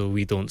motto,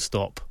 we don't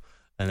stop,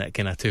 and it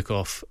kind of took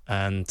off.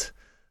 And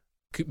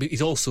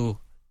he's also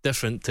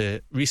different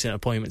to recent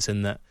appointments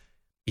in that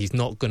he's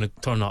not going to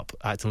turn up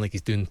acting like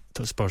he's doing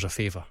Spurs a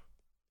favour.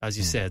 As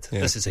you said,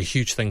 this is a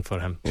huge thing for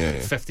him.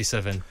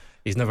 57,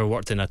 he's never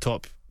worked in a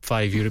top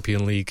 5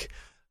 European league.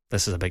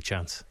 This is a big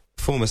chance.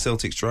 Former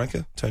Celtic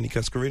striker Tony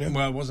Cascarino.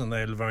 Well, wasn't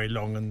there very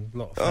long and a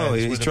lot of fans. Oh,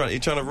 he's trying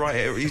to write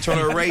it. He's trying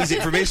to erase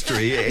it from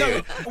history.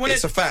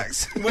 It's a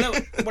fact. Well,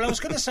 I was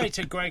going to say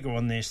to Gregor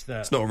on this that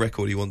it's not a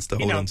record he wants to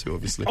hold on to.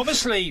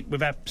 Obviously,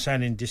 without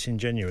sounding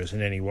disingenuous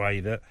in any way,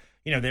 that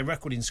their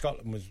record in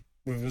Scotland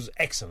was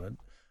excellent.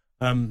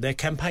 Their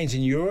campaigns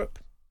in Europe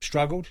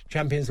struggled.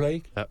 Champions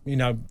League,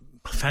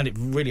 found it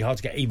really hard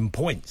to get even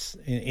points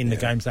in the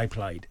games they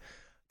played.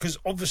 Because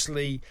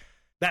obviously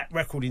that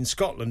record in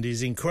Scotland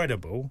is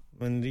incredible,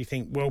 and you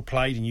think well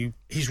played. And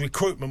his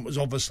recruitment was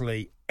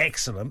obviously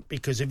excellent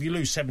because if you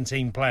lose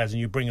 17 players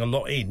and you bring a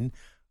lot in,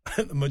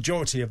 the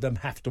majority of them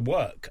have to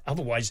work.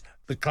 Otherwise,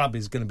 the club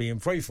is going to be in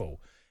freefall.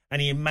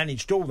 And he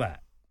managed all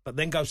that, but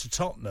then goes to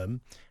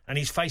Tottenham and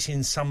he's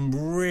facing some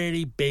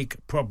really big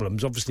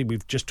problems. Obviously,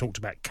 we've just talked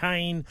about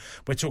Kane.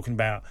 We're talking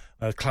about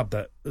a club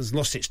that has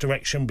lost its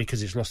direction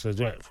because it's lost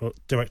the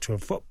director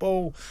of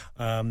football.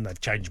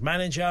 They've changed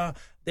manager.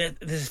 There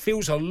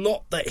feels a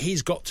lot that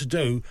he's got to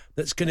do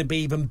that's going to be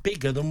even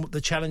bigger than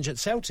the challenge at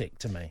Celtic,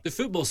 to me. The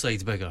football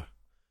side's bigger.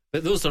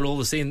 But those are all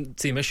the same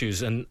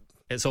issues, and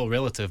it's all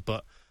relative,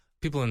 but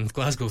people in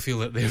Glasgow feel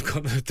that they've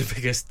got the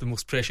biggest, the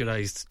most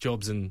pressurised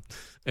jobs in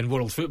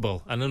world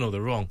football. And I know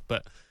they're wrong,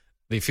 but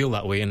they feel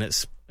that way, and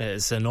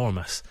it's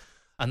enormous.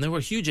 And there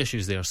were huge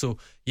issues there. So,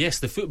 yes,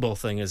 the football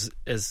thing is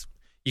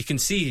you can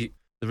see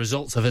the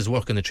results of his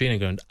work in the training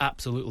ground,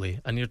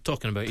 absolutely. And you're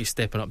talking about he's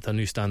stepping up to a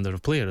new standard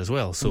of player as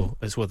well. So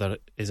it's whether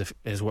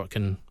his work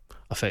can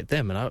affect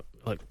them. And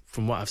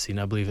from what I've seen,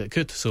 I believe it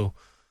could. So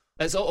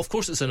of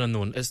course it's an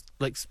unknown. It's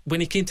like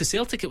when he came to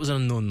Celtic, it was an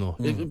unknown though.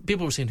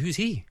 People were saying, "Who's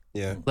he?"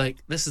 Yeah. Like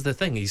this is the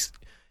thing. He's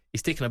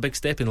taken a big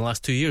step in the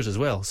last 2 years as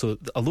well. So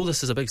although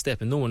this is a big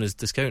step, and no one is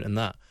discounting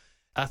that,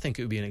 I think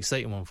it would be an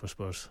exciting one for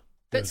Spurs.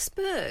 But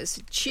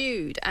Spurs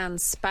chewed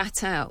and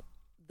spat out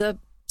the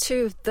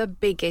two of the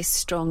biggest,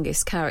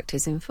 strongest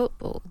characters in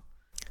football,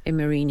 in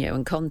Mourinho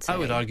and Conte. I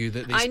would argue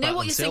that they spat I know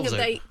what you're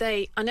saying.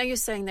 I know you're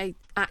saying they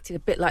acted a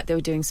bit like they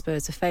were doing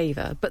Spurs a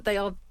favour, but they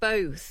are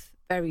both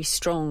very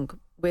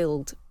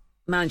strong-willed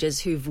managers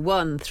who've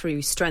won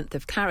through strength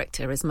of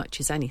character as much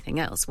as anything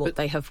else.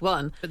 They have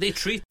won. But they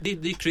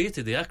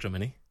created the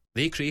acrimony.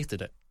 They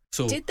created it.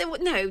 So did they?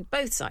 No,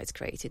 both sides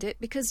created it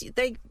because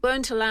they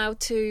weren't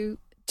allowed to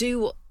do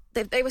what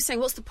they were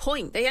saying. What's the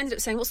point? They ended up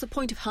saying, "What's the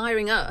point of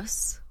hiring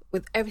us?"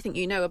 With everything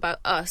you know about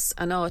us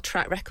and our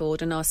track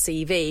record and our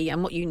CV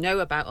and what you know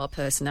about our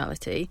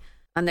personality,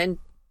 and then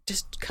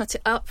just cut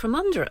it up from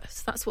under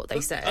us. That's what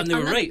they said. And they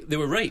were right. They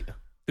were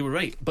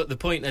right. But the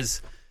point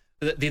is,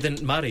 They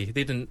didn't marry.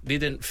 They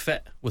didn't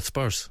fit with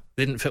Spurs.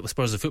 They didn't fit with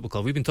Spurs as a football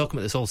club. We've been talking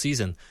about this all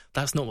season.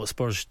 That's not what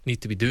Spurs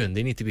need to be doing.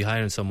 They need to be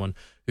hiring someone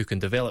who can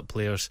develop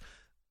players,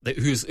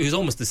 who's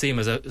almost the same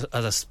as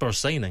a Spurs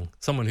signing.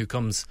 Someone who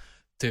comes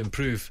to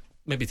improve,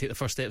 maybe take the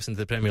first steps into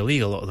the Premier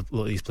League. A lot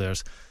of these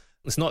players.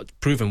 It's not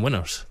proven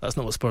winners. That's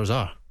not what Spurs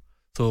are.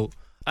 So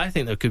I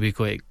think there could be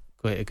quite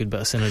a good bit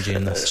of synergy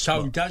in this.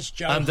 So does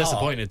Joe I'm Hart...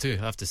 disappointed too,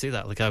 I have to say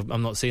that. Like,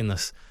 I'm not saying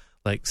this.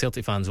 Like,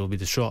 Celtic fans will be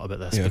distraught about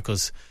this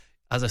because,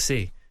 as I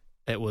say,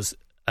 it was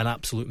an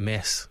absolute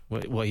mess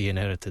what he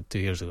inherited 2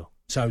 years ago.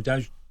 So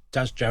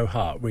does Joe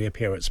Hart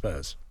reappear at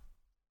Spurs?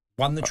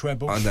 Won the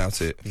treble? I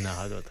doubt it. No,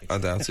 I don't think so.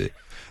 I doubt it.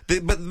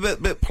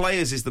 But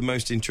players is the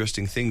most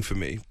interesting thing for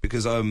me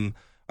because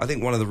I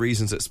think one of the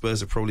reasons that Spurs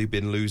have probably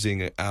been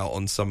losing out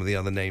on some of the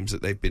other names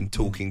that they've been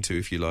talking to,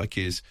 if you like,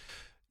 is,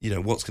 you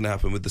know, what's going to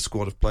happen with the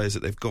squad of players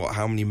that they've got.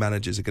 How many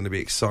managers are going to be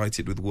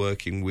excited with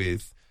working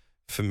with,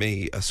 for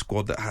me, a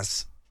squad that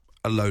has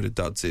a load of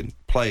duds in,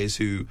 players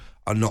who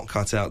are not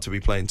cut out to be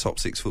playing top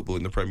six football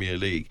in the Premier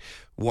League.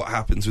 What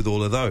happens with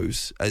all of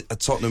those? At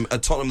Tottenham,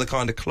 the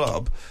kind of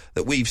club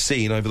that we've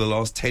seen over the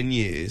last 10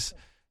 years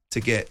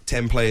to get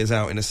 10 players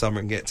out in the summer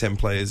and get 10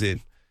 players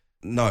in.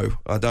 No,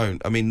 I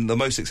don't. I mean, the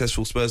most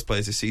successful Spurs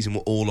players this season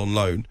were all on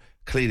loan.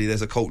 Clearly,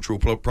 there's a cultural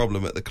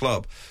problem at the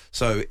club.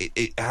 So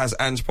it has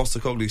Ange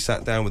Postecoglou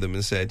sat down with them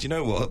and said, you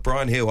know what,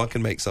 Brian Hill, I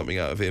can make something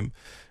out of him.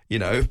 You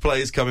know,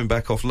 players coming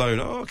back off loan,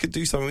 I could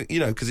do something, you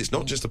know, because it's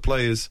not just the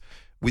players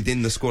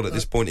within the squad at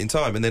this point in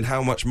time. And then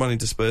how much money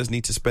do Spurs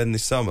need to spend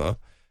this summer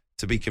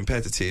to be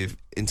competitive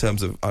in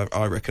terms of,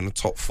 I reckon, a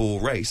top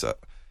four race?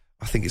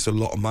 I think it's a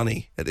lot of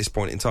money at this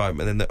point in time.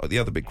 And then the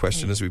other big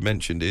question, as we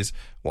mentioned, is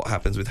what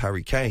happens with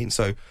Harry Kane.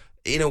 So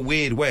in a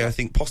weird way, I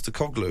think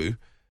Postecoglou,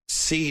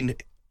 seeing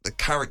the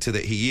character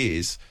that he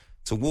is,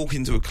 to walk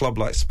into a club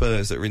like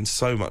Spurs that are in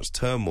so much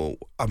turmoil,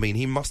 I mean,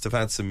 he must have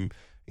had some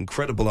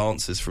incredible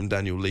answers from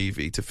Daniel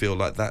Levy to feel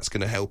like that's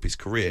going to help his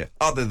career,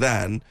 other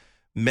than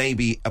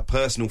maybe a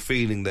personal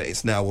feeling that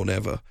it's now or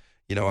never.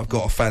 You know, I've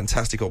got a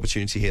fantastic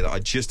opportunity here that I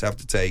just have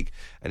to take,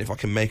 and if I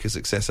can make a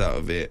success out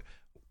of it,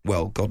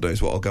 well, God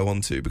knows what I'll go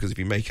on to, because if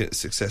you make it a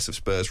success of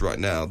Spurs right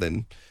now,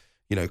 then,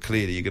 you know,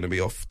 clearly you're going to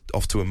be off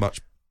to a much,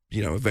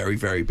 you know, a very,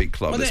 very big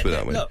club. Let's put it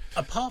that way. Look,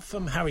 apart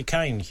from Harry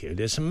Kane, Hugh,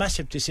 there's some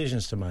massive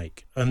decisions to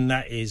make, and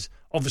that is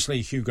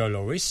obviously Hugo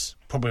Lloris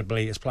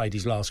probably has played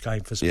his last game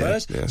for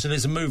Spurs, so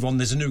there's a move on,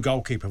 there's a new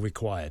goalkeeper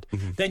required.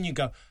 Then you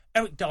go,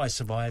 Eric Dyer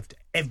survived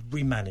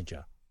every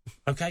manager,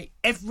 okay?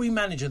 Every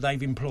manager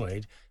they've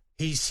employed,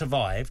 he's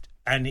survived,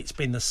 and it's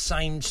been the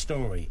same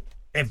story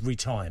every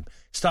time.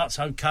 Starts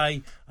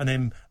okay, and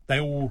then they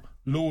all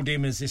laud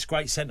him as this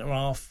great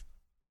centre-half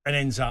and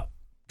ends up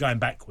going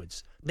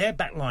backwards. Their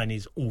back line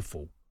is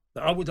awful.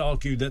 I would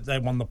argue that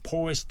they're one of the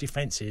poorest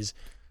defences,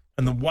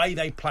 and the way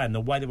they play and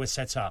the way they were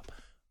set up,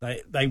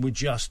 they were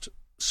just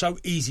so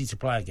easy to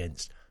play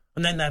against.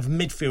 And then they have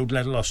midfield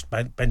led lost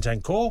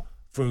Bentancur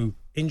through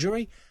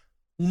injury.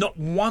 Not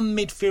one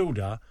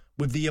midfielder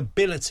with the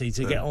ability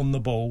to get on the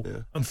ball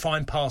and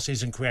find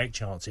passes and create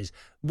chances.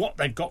 What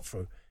they've got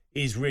through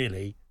is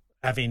really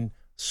having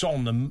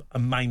Son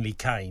and mainly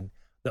Kane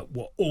that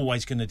were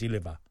always going to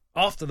deliver.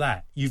 After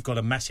that, you've got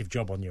a massive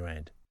job on your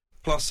hand.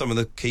 Plus some of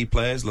the key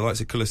players, the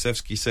likes of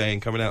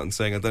Kulusevski coming out and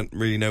saying, I don't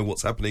really know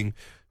what's happening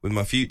with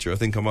my future. I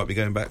think I might be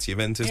going back to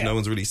Juventus. Yeah. No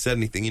one's really said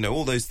anything. You know,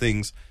 all those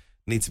things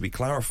need to be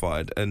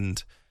clarified.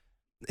 And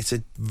it's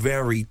a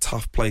very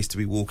tough place to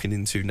be walking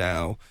into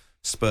now,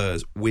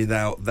 Spurs,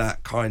 without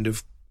that kind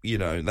of, you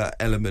know, that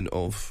element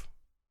of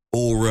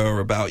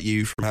aura about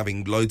you from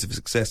having loads of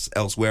success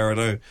elsewhere. I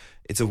know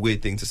it's a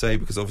weird thing to say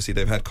because obviously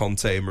they've had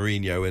Conte and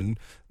Mourinho and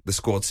the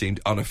squad seemed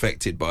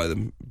unaffected by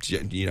them,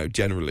 you know,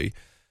 generally.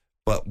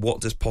 But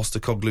what does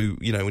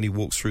Postecoglou, you know, when he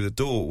walks through the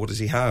door, what does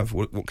he have?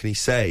 What can he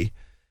say?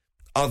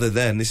 Other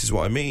than, this is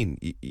what I mean,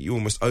 you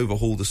almost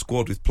overhaul the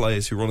squad with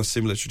players who are on a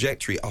similar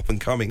trajectory, up and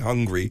coming,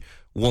 hungry,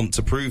 want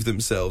to prove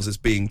themselves as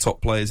being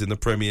top players in the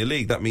Premier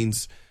League. That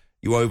means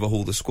you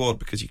overhaul the squad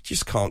because you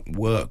just can't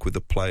work with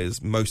the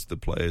players, most of the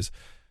players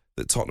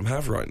that Tottenham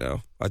have right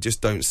now. I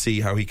just don't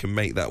see how he can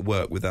make that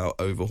work without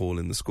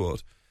overhauling the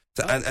squad.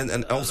 So,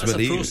 and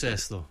ultimately, that's a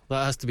process, though.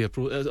 That has to be it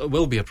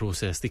will be a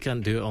process. They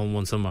can't do it all in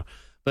one summer.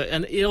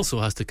 And he also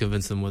has to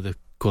convince them with the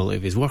quality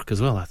of his work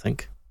as well. I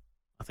think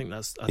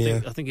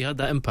he had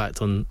that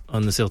impact on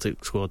the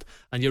Celtic squad.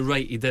 And you're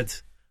right, he did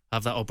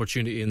have that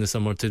opportunity in the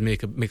summer to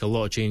make a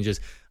lot of changes.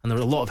 And there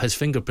were a lot of his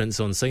fingerprints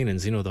on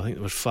signings. You know, I think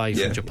there was 5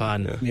 from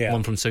Japan,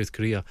 1 from South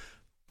Korea.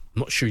 I'm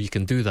not sure you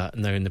can do that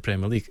now in the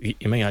Premier League.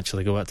 You might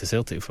actually go back to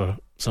Celtic for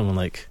someone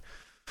like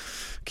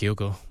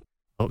Kyogo.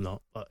 Hope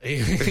not. But,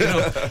 you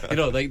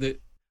know, like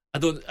I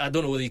don't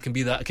know whether you can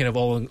be that kind of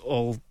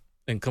all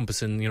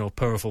encompassing, you know,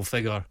 powerful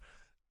figure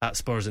at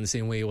Spurs in the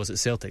same way he was at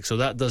Celtic. So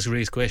that does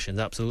raise questions,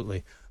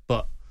 absolutely.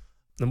 But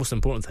the most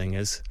important thing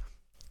is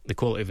the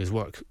quality of his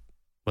work,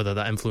 whether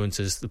that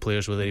influences the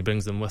players, whether he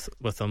brings them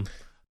with him.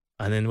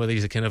 And then whether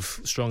he's a kind of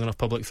strong enough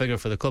public figure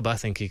for the club, I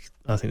think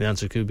the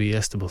answer could be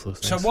yes to both those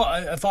things. So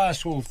what if I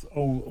asked all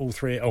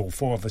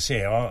four of us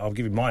here? I'll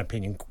give you my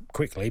opinion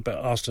quickly, but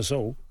asked us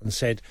all and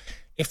said,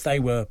 if they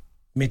were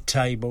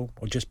mid-table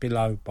or just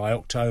below by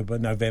October,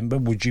 November,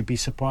 would you be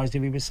surprised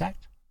if he was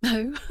sacked?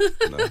 No.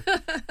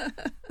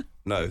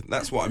 No,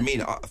 that's what I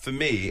mean. For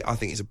me, I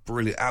think he's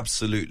a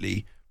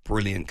absolutely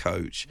brilliant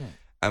coach. Yeah.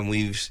 And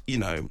we've,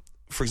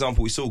 for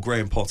example, we saw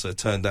Graham Potter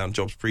turn down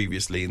jobs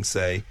previously and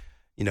say,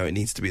 it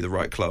needs to be the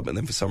right club, and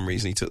then for some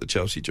reason he took the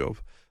Chelsea job.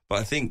 But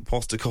I think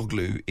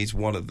Postecoglou is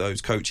one of those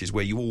coaches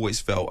where you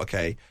always felt,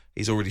 okay,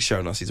 he's already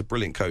shown us he's a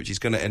brilliant coach. He's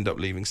going to end up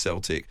leaving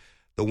Celtic.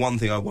 The one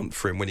thing I want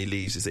for him when he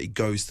leaves is that he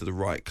goes to the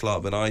right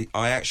club. And I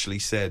actually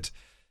said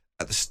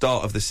at the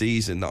start of the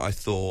season that I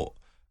thought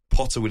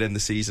Potter would end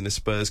the season as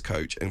Spurs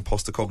coach and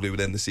Postecoglou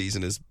would end the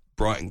season as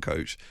Brighton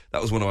coach.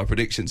 That was one of my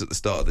predictions at the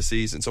start of the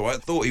season. So I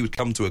thought he would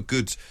come to a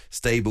good,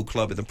 stable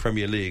club in the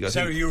Premier League.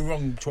 So you were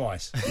wrong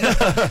twice.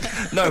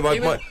 No,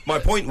 my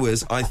point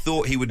was I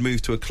thought he would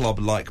move to a club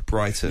like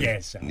Brighton.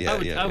 Yes.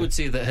 I would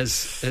say that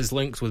his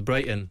links with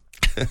Brighton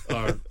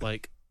are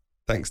like...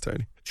 Thanks,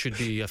 Tony. Should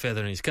be a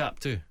feather in his cap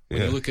too.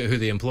 When you look at who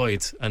they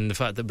employed and the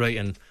fact that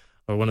Brighton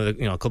are one of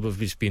the a club we've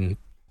just been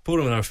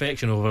pouring our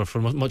affection over for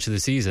much of the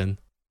season.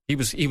 He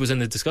was in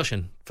the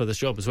discussion for this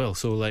job as well.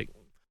 So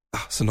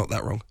so not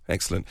that wrong.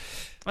 Excellent.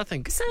 I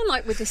think It sounds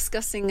like we're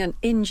discussing an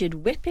injured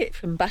Whippet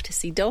from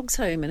Battersea Dog's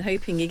Home and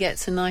hoping he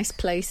gets a nice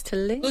place to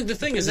live. Look, the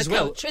thing is in as the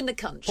well, culture, in the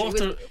country,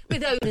 Potter,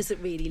 with owners that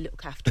really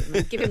look after him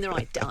and give him the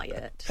right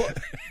diet.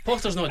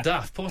 Potter's not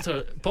daft.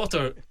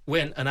 Potter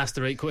went and asked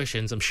the right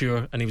questions, I'm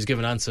sure, and he was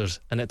given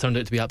answers, and it turned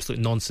out to be absolute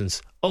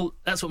nonsense.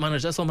 That's all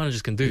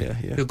managers can do. Yeah.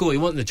 He'll go, he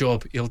wants the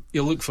job, he'll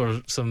look for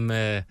some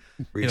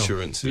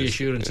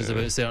reassurances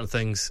about certain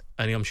things,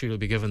 and I'm sure he'll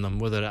be given them.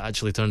 Whether it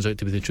actually turns out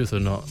to be the truth or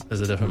not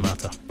is a different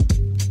matter.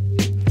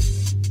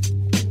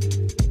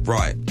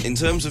 Right, in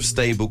terms of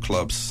stable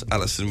clubs,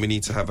 Alison, we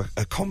need to have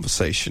a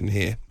conversation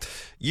here.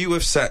 You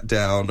have sat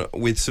down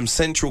with some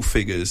central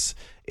figures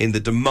in the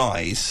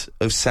demise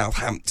of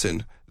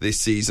Southampton this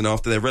season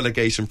after their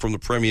relegation from the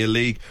Premier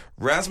League.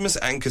 Rasmus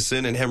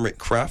Ankersen and Henrik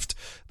Kraft,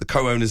 the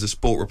co-owners of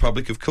Sport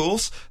Republic, of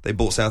course. They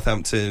bought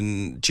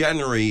Southampton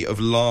January of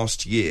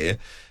last year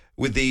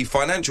with the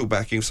financial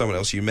backing of someone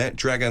else you met,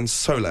 Dragan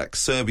Solak,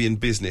 Serbian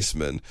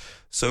businessman.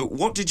 So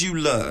what did you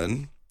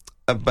learn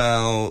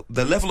about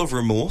the level of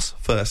remorse,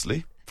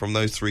 firstly, from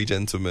those three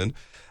gentlemen,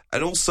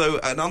 and also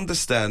an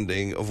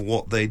understanding of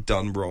what they'd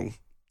done wrong?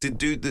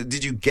 Did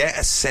you get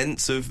a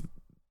sense of,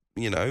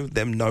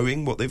 them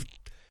knowing what they've...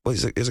 Well,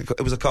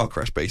 it was a car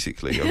crash,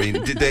 basically. I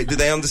mean, did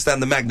they understand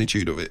the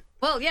magnitude of it?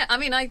 Well, yeah, I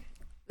mean, I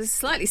was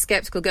slightly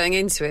sceptical going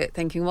into it,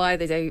 thinking, why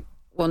do they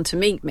want to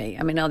meet me?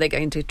 I mean, are they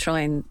going to try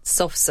and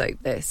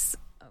soft-soap this?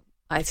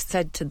 I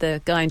said to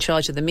the guy in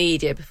charge of the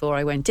media before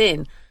I went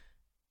in,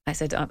 I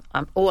said,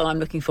 all I'm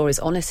looking for is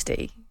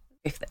honesty.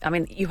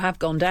 You have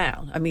gone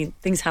down. I mean,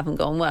 things haven't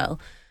gone well.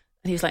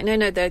 And he was like,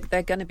 no,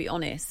 they're going to be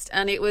honest.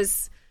 And it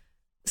was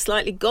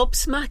slightly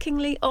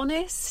gobsmackingly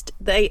honest.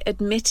 They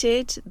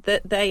admitted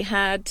that they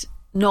had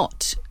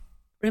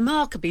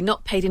remarkably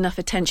not paid enough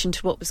attention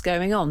to what was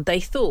going on. They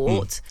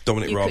thought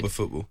Dominic Raab of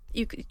football.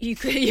 You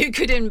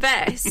could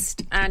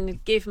invest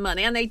and give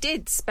money, and they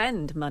did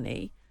spend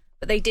money,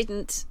 but they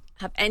didn't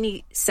have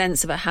any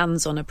sense of a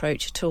hands-on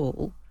approach at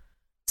all.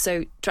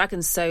 So Dragan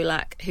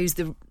Solak, who's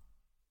the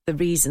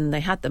reason they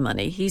had the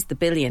money, he's the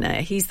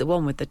billionaire, he's the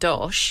one with the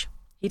dosh.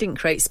 He didn't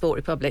create Sport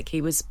Republic.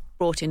 He was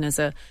brought in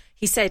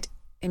he said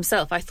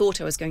himself, I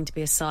thought I was going to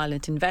be a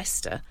silent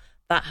investor.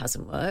 That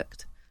hasn't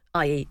worked,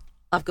 i.e.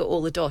 I've got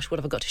all the dosh, what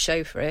have I got to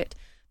show for it?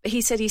 But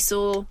he said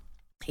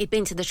he'd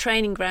been to the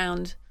training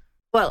ground.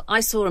 Well,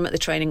 I saw him at the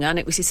training ground.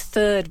 It was his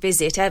third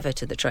visit ever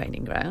to the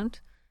training ground.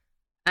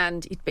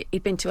 And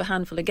he'd been to a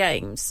handful of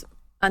games.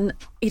 And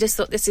he just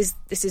thought, this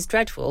is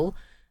dreadful.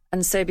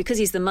 And so because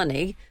he's the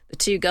money, the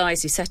two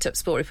guys who set up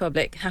Sport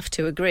Republic have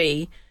to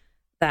agree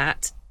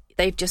that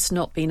they've just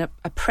not been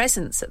a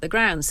presence at the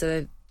ground.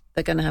 So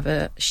they're going to have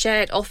a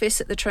shared office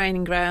at the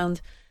training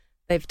ground.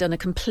 They've done a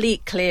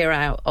complete clear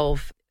out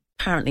of...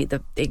 Apparently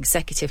the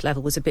executive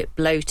level was a bit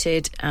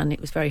bloated and it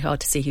was very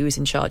hard to see who was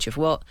in charge of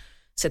what.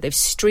 So they've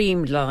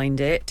streamlined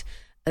it.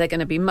 They're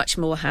going to be much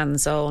more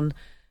hands-on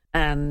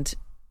and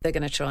they're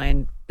going to try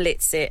and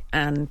blitz it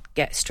and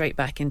get straight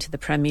back into the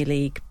Premier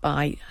League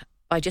by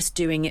just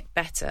doing it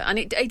better. And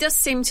it does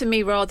seem to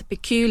me rather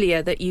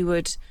peculiar that you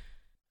would...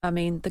 I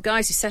mean, the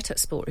guys who set up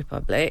Sport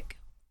Republic,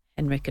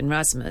 Henrik and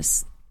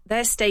Rasmus,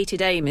 their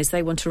stated aim is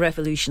they want to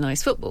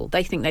revolutionise football.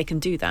 They think they can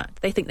do that.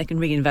 They think they can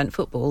reinvent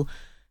football,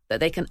 that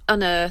they can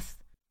unearth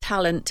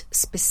talent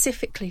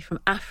specifically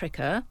from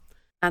Africa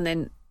and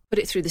then put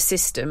it through the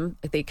system,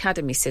 the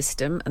academy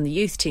system and the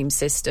youth team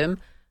system,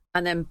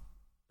 and then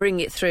bring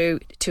it through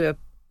to a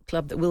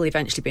club that will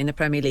eventually be in the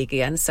Premier League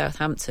again,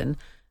 Southampton,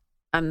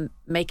 and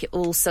make it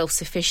all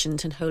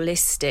self-sufficient and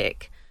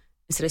holistic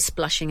instead of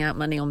splashing out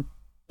money on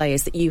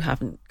players that you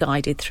haven't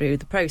guided through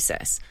the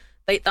process.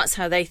 That's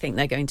how they think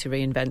they're going to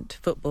reinvent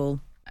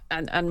football.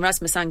 And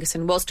Rasmus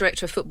Angerson was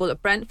director of football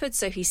at Brentford,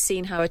 so he's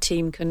seen how a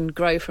team can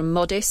grow from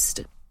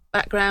modest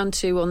background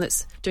to one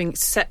that's doing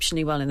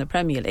exceptionally well in the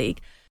Premier League.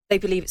 They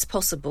believe it's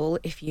possible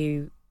if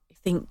you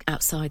think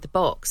outside the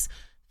box.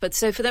 But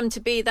so for them to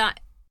be that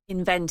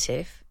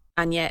inventive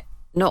and yet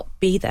not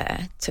be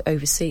there to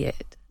oversee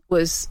it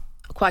was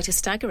quite a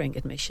staggering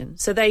admission.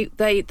 So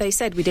they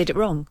said, we did it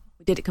wrong.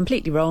 We did it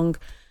completely wrong,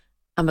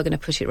 and we're going to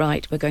put it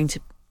right. We're going to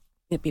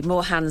be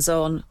more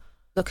hands-on,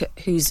 look at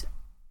who's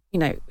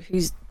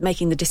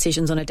making the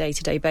decisions on a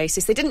day-to-day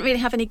basis. They didn't really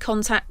have any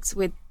contact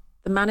with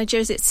the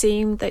managers, it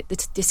seemed.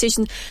 The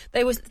decisions,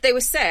 they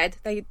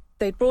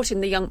brought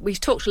in the young... We've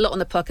talked a lot on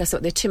the podcast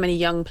about there are too many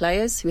young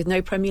players with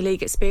no Premier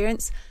League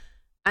experience,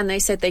 and they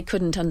said they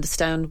couldn't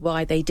understand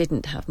why they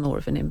didn't have more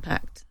of an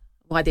impact,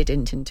 why they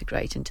didn't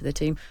integrate into the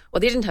team. Well,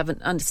 they didn't have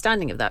an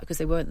understanding of that because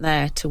they weren't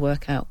there to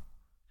work out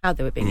how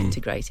they were being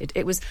integrated.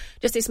 It was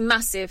just this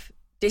massive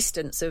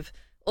distance of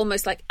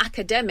almost like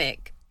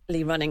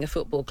academically running a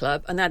football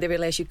club, and now they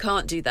realise you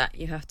can't do that.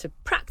 You have to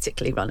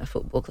practically run a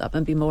football club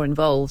and be more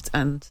involved.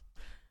 And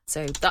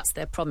so that's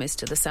their promise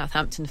to the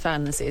Southampton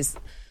fans, is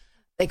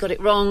they got it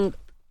wrong,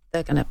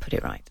 they're going to put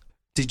it right.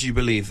 Did you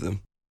believe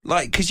them?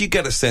 Because you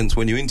get a sense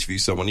when you interview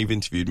someone, you've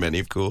interviewed many,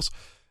 of course,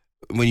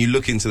 when you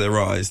look into their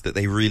eyes that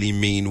they really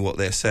mean what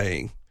they're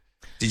saying.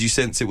 Did you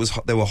sense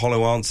there were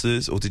hollow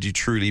answers, or did you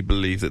truly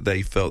believe that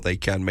they felt they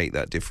can make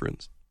that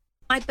difference?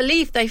 I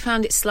believe they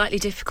found it slightly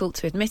difficult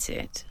to admit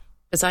it,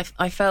 because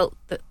I felt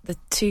that the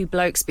two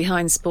blokes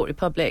behind Sport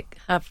Republic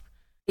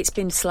it's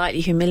been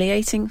slightly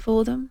humiliating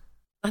for them.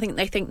 I think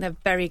they think they're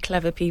very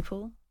clever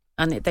people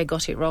and they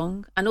got it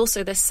wrong. And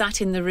also they're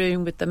sat in the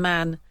room with the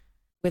man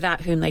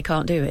without whom they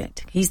can't do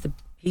it. He's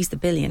the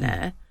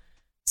billionaire.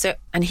 So,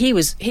 and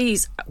he's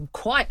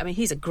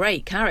a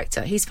great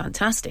character. He's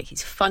fantastic.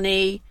 He's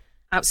funny,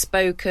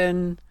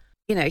 outspoken.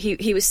 You know,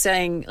 he was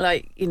saying,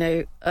 like, you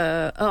know,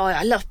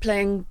 I love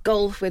playing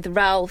golf with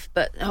Ralph,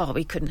 but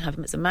we couldn't have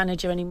him as a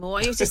manager anymore.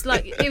 He was just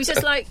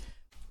like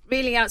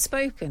really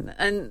outspoken,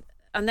 and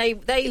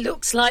they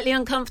looked slightly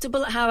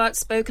uncomfortable at how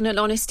outspoken and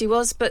honest he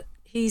was. But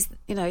he's,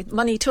 you know,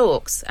 money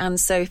talks, and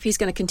so if he's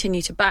going to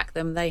continue to back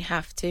them, they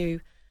have to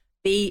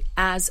be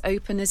as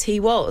open as he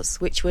was,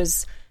 which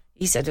was,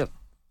 he said,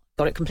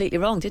 got it completely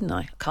wrong, didn't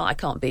I? I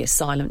can't be a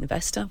silent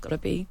investor. Got to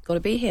be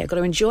here. Got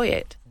to enjoy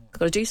it.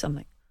 Got to do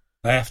something.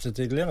 They have to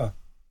deliver.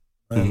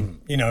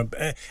 You know,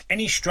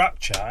 any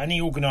structure,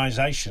 any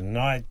organisation.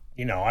 I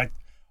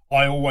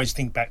always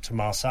think back to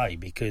Marseille,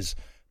 because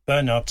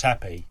Bernard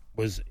Tapie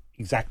was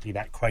exactly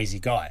that crazy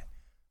guy.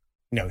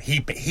 You know,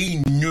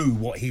 he knew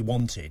what he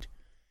wanted.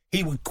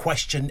 He would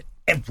question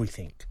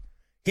everything.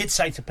 He'd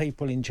say to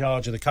people in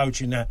charge of the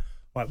coaching,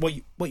 like,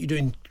 what you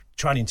doing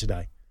training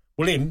today?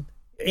 Well,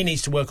 he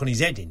needs to work on his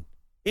heading.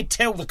 He'd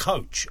tell the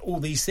coach all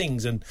these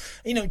things, and,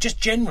 you know, just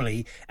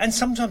generally. And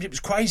sometimes it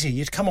was crazy.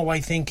 You'd come away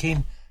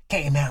thinking,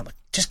 get him out,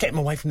 just get him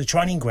away from the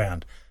training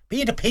ground. But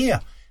he'd appear.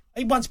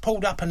 He once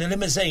pulled up in a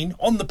limousine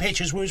on the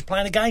pitch as we was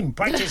playing a game,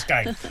 practice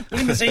game. The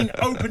limousine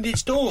opened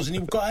its doors and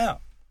he got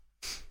out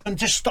and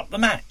just stopped the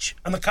match.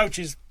 And the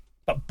coaches,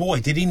 but boy,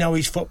 did he know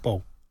his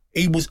football.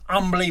 He was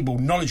unbelievable,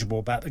 knowledgeable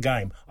about the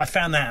game. I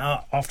found that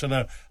out after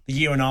the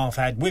year and a half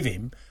I had with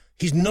him.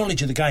 His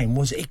knowledge of the game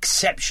was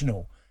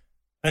exceptional.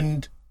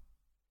 And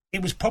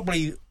it was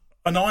probably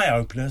an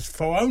eye-opener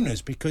for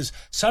owners, because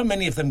so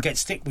many of them get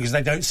stick because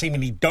they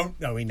seemingly don't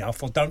know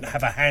enough or don't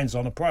have a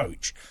hands-on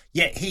approach.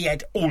 Yet he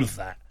had all of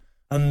that.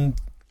 And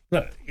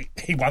look,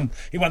 he won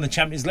the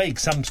Champions League.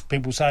 Some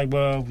people say,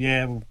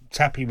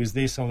 Tapie was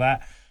this or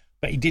that.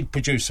 But he did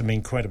produce some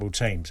incredible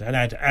teams and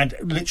had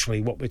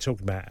literally what we're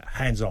talking about,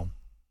 hands-on.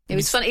 It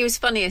was funny. He was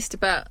funniest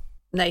about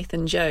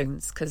Nathan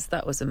Jones, because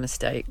that was a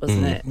mistake,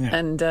 wasn't it? Yeah.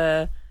 And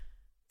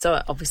so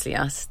I obviously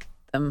asked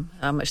them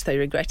how much they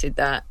regretted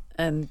that.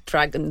 And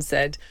Dragon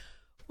said,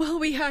 well,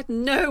 we had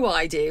no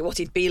idea what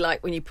he'd be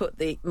like when you put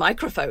the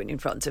microphone in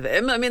front of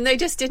him. I mean, they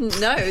just didn't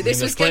know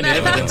this was going to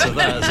happen. There's plenty of evidence of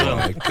that as well. Oh,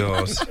 my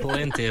God.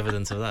 Plenty of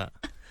evidence of that.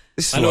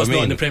 I know it's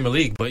not in the Premier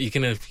League, but you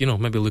can,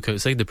 maybe look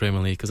outside the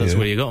Premier League, because that's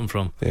where you got him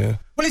from. Yeah.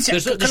 Well,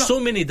 there's so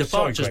many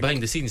departures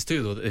behind the scenes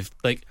too, though.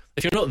 That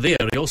if you're not there,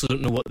 you also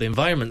don't know what the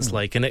environment's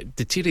like, and it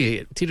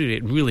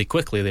deteriorate really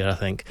quickly there. I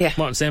think. Yeah.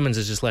 Martin Semmens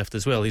has just left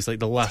as well. He's like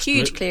the last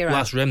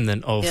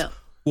remnant of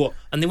what.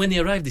 And then when they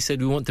arrived, they said,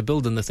 we want to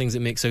build on the things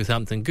that make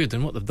Southampton good,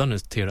 and what they've done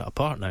is tear it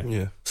apart now.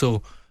 Yeah.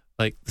 So,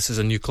 this is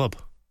a new club.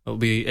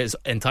 It's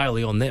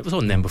entirely on them. It was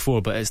on them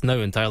before, but it's now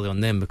entirely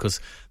on them, because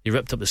they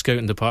ripped up the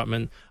scouting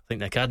department. I think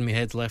the academy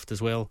head's left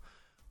as well.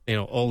 You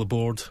know, all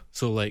aboard.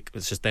 So,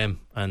 it's just them,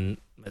 and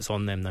it's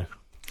on them now.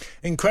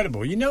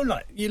 Incredible. You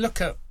know, you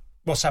look at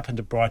what's happened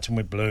to Brighton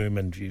with Bloom,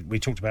 and we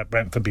talked about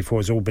Brentford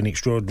before. It's all been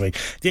extraordinary.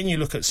 Then you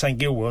look at St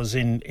Gilloise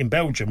in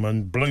Belgium,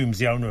 and Bloom's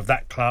the owner of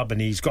that club, and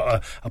he's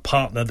got a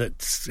partner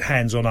that's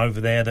hands-on over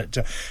there.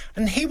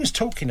 And he was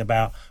talking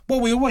about,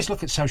 we always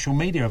look at social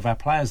media of our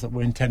players that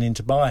we're intending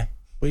to buy.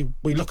 We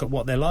look at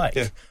what they're like,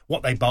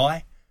 what they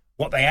buy,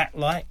 what they act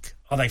like.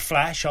 Are they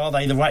flash? Are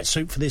they the right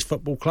suit for this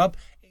football club?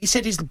 He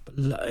said his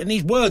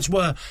words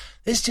were,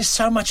 "There's just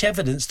so much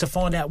evidence to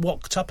find out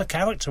what type of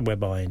character we're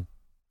buying."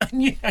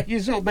 And you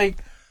sort of think,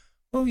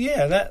 well,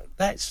 yeah,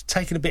 that's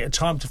taken a bit of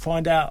time to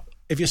find out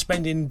if you're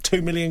spending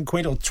 2 million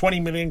quid or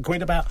 20 million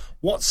quid about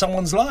what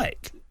someone's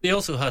like. They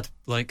also had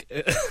like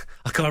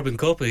a carbon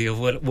copy of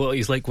what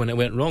he's like when it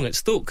went wrong at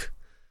Stoke.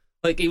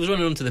 Like, he was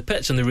running onto the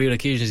pitch on the rare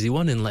occasions he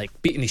won and,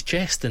 like, beating his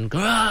chest and,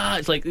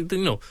 it's like,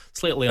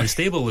 slightly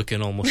unstable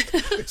looking almost.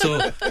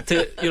 So,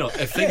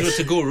 if things were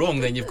to go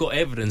wrong, then you've got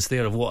evidence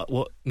there of what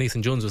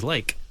Nathan Jones was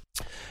like.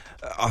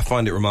 I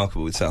find it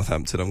remarkable with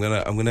Southampton. I'm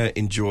gonna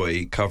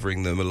enjoy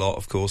covering them a lot,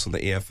 of course, on the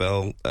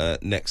EFL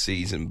next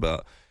season,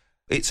 but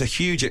it's a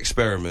huge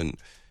experiment,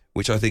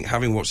 which I think,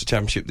 having watched the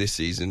Championship this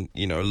season,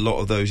 a lot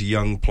of those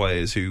young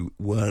players who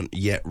weren't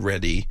yet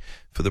ready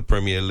for the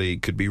Premier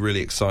League could be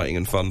really exciting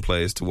and fun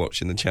players to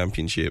watch in the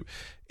Championship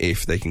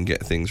if they can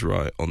get things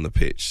right on the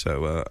pitch.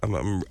 So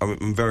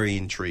I'm very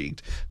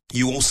intrigued.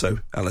 You also,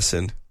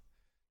 Alison,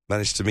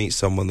 managed to meet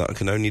someone that I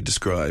can only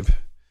describe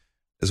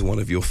as one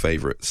of your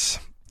favourites.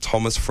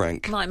 Thomas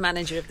Frank. My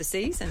manager of the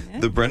season,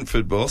 yeah. The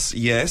Brentford boss,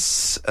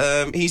 yes.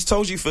 He's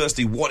told you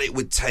firstly what it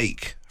would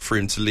take for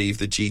him to leave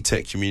the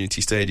G-Tech Community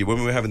Stadium. When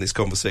we were having this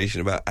conversation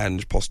about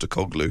Ange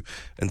Postecoglou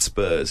and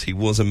Spurs, he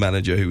was a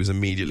manager who was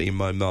immediately in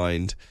my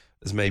mind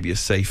as maybe a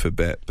safer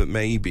bet, but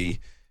maybe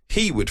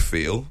he would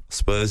feel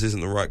Spurs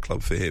isn't the right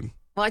club for him.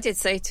 Well, I did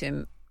say to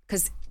him,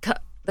 because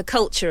the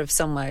culture of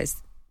somewhere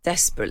is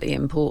desperately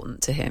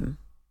important to him,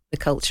 the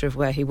culture of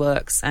where he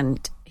works,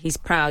 and he's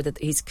proud that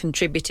he's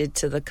contributed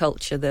to the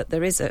culture that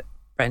there is at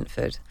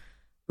Brentford.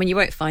 I mean, you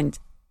won't find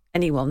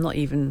anyone, not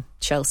even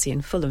Chelsea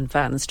and Fulham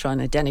fans, trying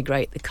to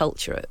denigrate the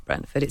culture at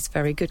Brentford. It's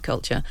very good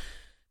culture,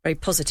 very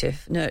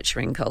positive,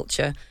 nurturing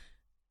culture.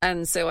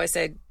 And so I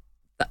said,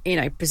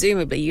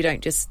 presumably you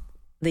don't just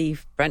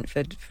leave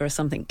Brentford for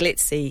something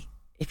glitzy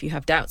if you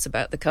have doubts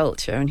about the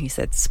culture. And he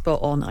said,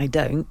 spot on, I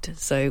don't.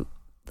 So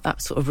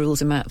that sort of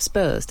rules him out of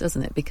Spurs,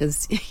 doesn't it?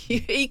 Because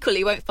you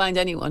equally won't find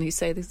anyone who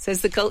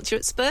says the culture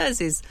at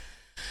Spurs is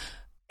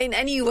in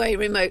any way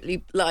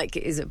remotely like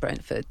it is at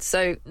Brentford.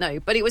 So no,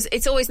 but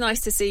it's always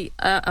nice to see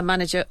a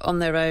manager on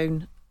their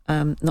own,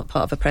 not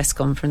part of a press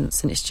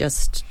conference, and it's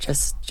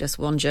just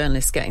one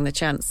journalist getting the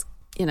chance.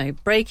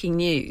 Breaking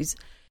news.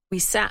 We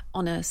sat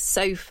on a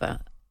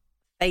sofa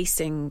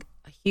facing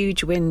a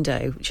huge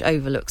window which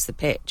overlooks the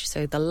pitch,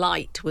 so the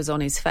light was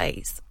on his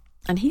face,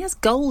 and he has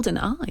golden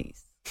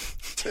eyes.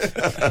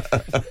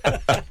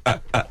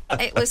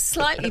 It was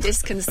slightly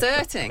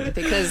disconcerting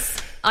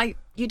because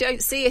you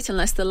don't see it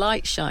unless the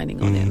light's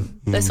shining on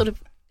him. They're sort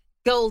of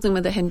golden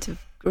with a hint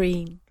of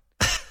green.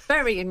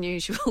 Very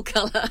unusual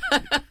colour.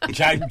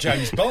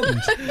 James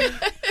Bond.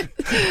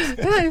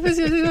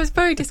 It was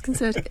very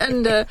disconcerting.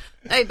 And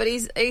but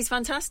he's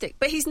fantastic.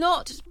 But he's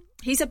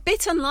a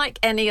bit unlike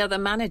any other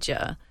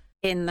manager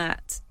in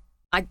that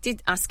I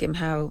did ask him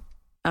how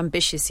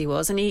ambitious he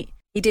was, and he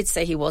did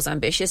say he was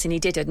ambitious, and he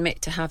did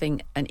admit to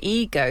having an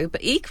ego,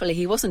 but equally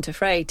he wasn't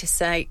afraid to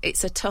say,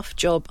 it's a tough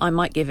job, I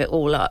might give it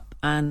all up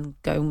and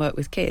go and work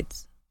with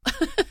kids.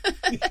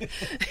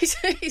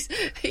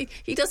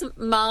 He doesn't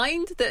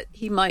mind that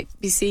he might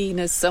be seen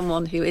as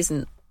someone who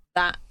isn't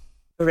that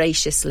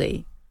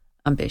voraciously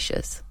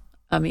ambitious.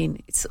 I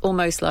mean, it's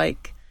almost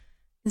like,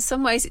 in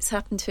some ways it's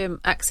happened to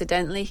him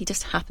accidentally. He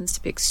just happens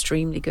to be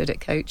extremely good at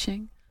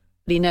coaching.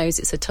 But he knows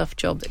it's a tough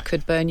job that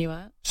could burn you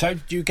out. So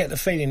do you get the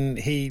feeling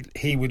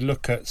he would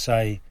look at,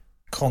 say,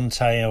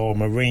 Conte or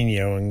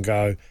Mourinho and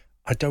go,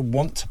 I don't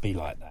want to be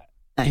like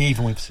that,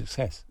 even with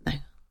success? No.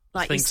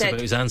 Like thinks you said,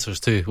 about his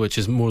answers too, which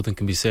is more than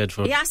can be said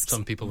for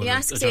some people. He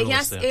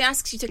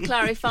asks you to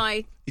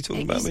clarify. You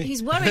talking about me?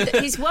 He's worried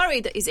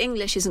that his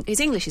English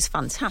is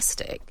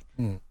fantastic,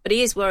 but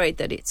he is worried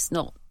that it's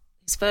not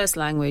his first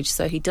language,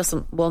 so he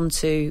doesn't want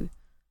to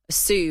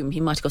assume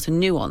he might have got a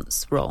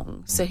nuance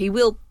wrong. So he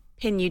will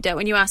pin you down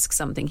when you ask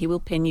something. He will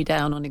pin you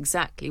down on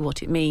exactly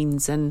what it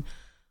means and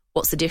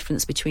what's the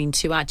difference between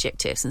two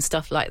adjectives and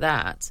stuff like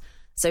that.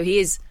 So he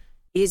is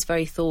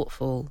very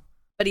thoughtful,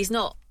 but he's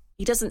not.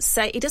 He doesn't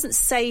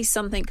say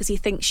something because he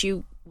thinks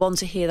you want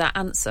to hear that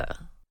answer.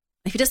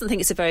 If he doesn't think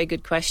it's a very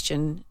good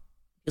question,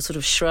 he'll sort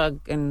of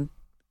shrug and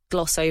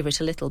gloss over it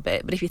a little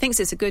bit. But if he thinks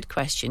it's a good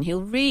question,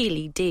 he'll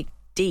really dig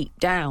deep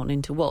down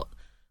into what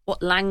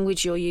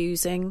language you're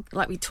using.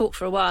 Like we talked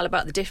for a while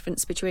about the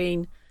difference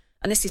between,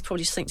 and this is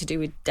probably something to do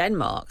with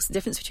Denmark's, the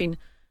difference between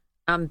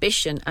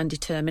ambition and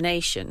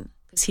determination,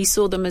 because he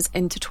saw them as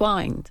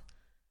intertwined.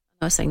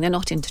 I was saying they're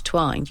not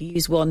intertwined. You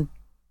use one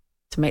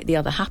to make the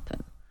other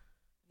happen.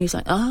 He was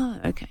like,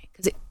 okay,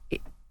 because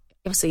it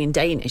obviously in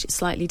Danish it's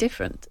slightly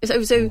different.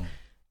 So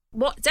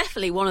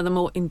definitely one of the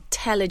more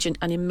intelligent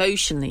and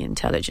emotionally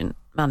intelligent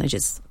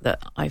managers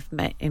that I've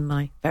met in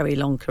my very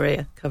long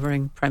career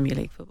covering Premier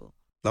League football.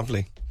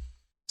 Lovely.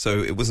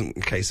 So it wasn't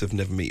a case of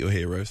never meet your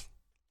heroes.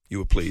 You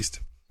were pleased.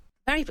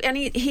 And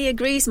he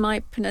agrees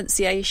my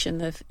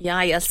pronunciation of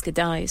 "Jag älskar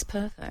dig" is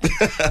perfect.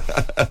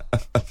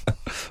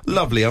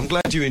 Lovely. I'm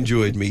glad you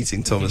enjoyed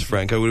meeting Thomas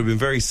Frank. I would have been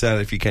very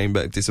sad if you came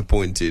back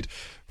disappointed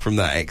from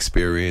that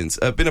experience.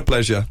 Been a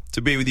pleasure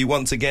to be with you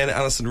once again.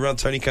 Alison Rudd,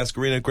 Tony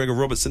Cascarino, Gregor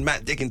Robertson,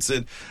 Matt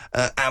Dickinson,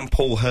 and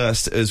Paul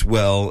Hurst as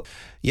well.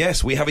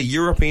 Yes, we have a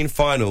European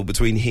final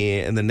between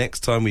here and the next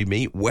time we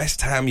meet.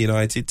 West Ham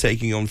United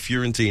taking on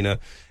Fiorentina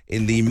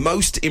in the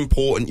most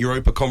important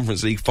Europa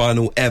Conference League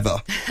final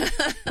ever.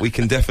 We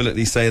can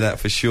definitely say that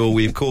for sure.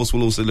 We, of course,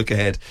 will also look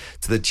ahead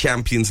to the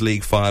Champions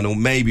League final.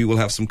 Maybe we'll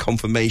have some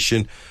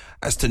confirmation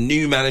as to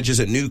new managers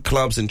at new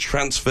clubs and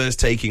transfers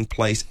taking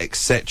place,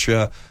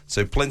 etc.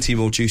 So plenty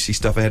more juicy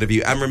stuff ahead of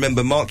you. And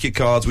remember, mark your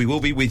cards. We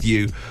will be with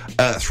you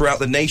throughout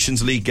the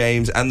Nations League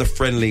games and the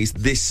friendlies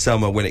this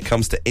summer when it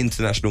comes to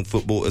international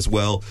football as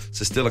well.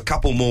 So still a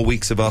couple more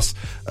weeks of us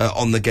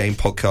on the Game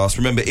podcast.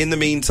 Remember, in the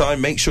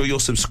meantime, make sure you're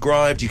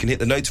subscribed. You can hit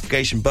the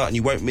notification button.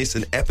 You won't miss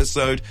an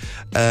episode.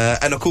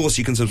 And of course,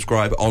 you can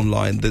subscribe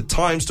online.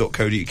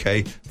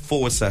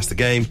 thetimes.co.uk/the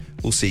game.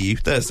 We'll see you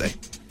Thursday.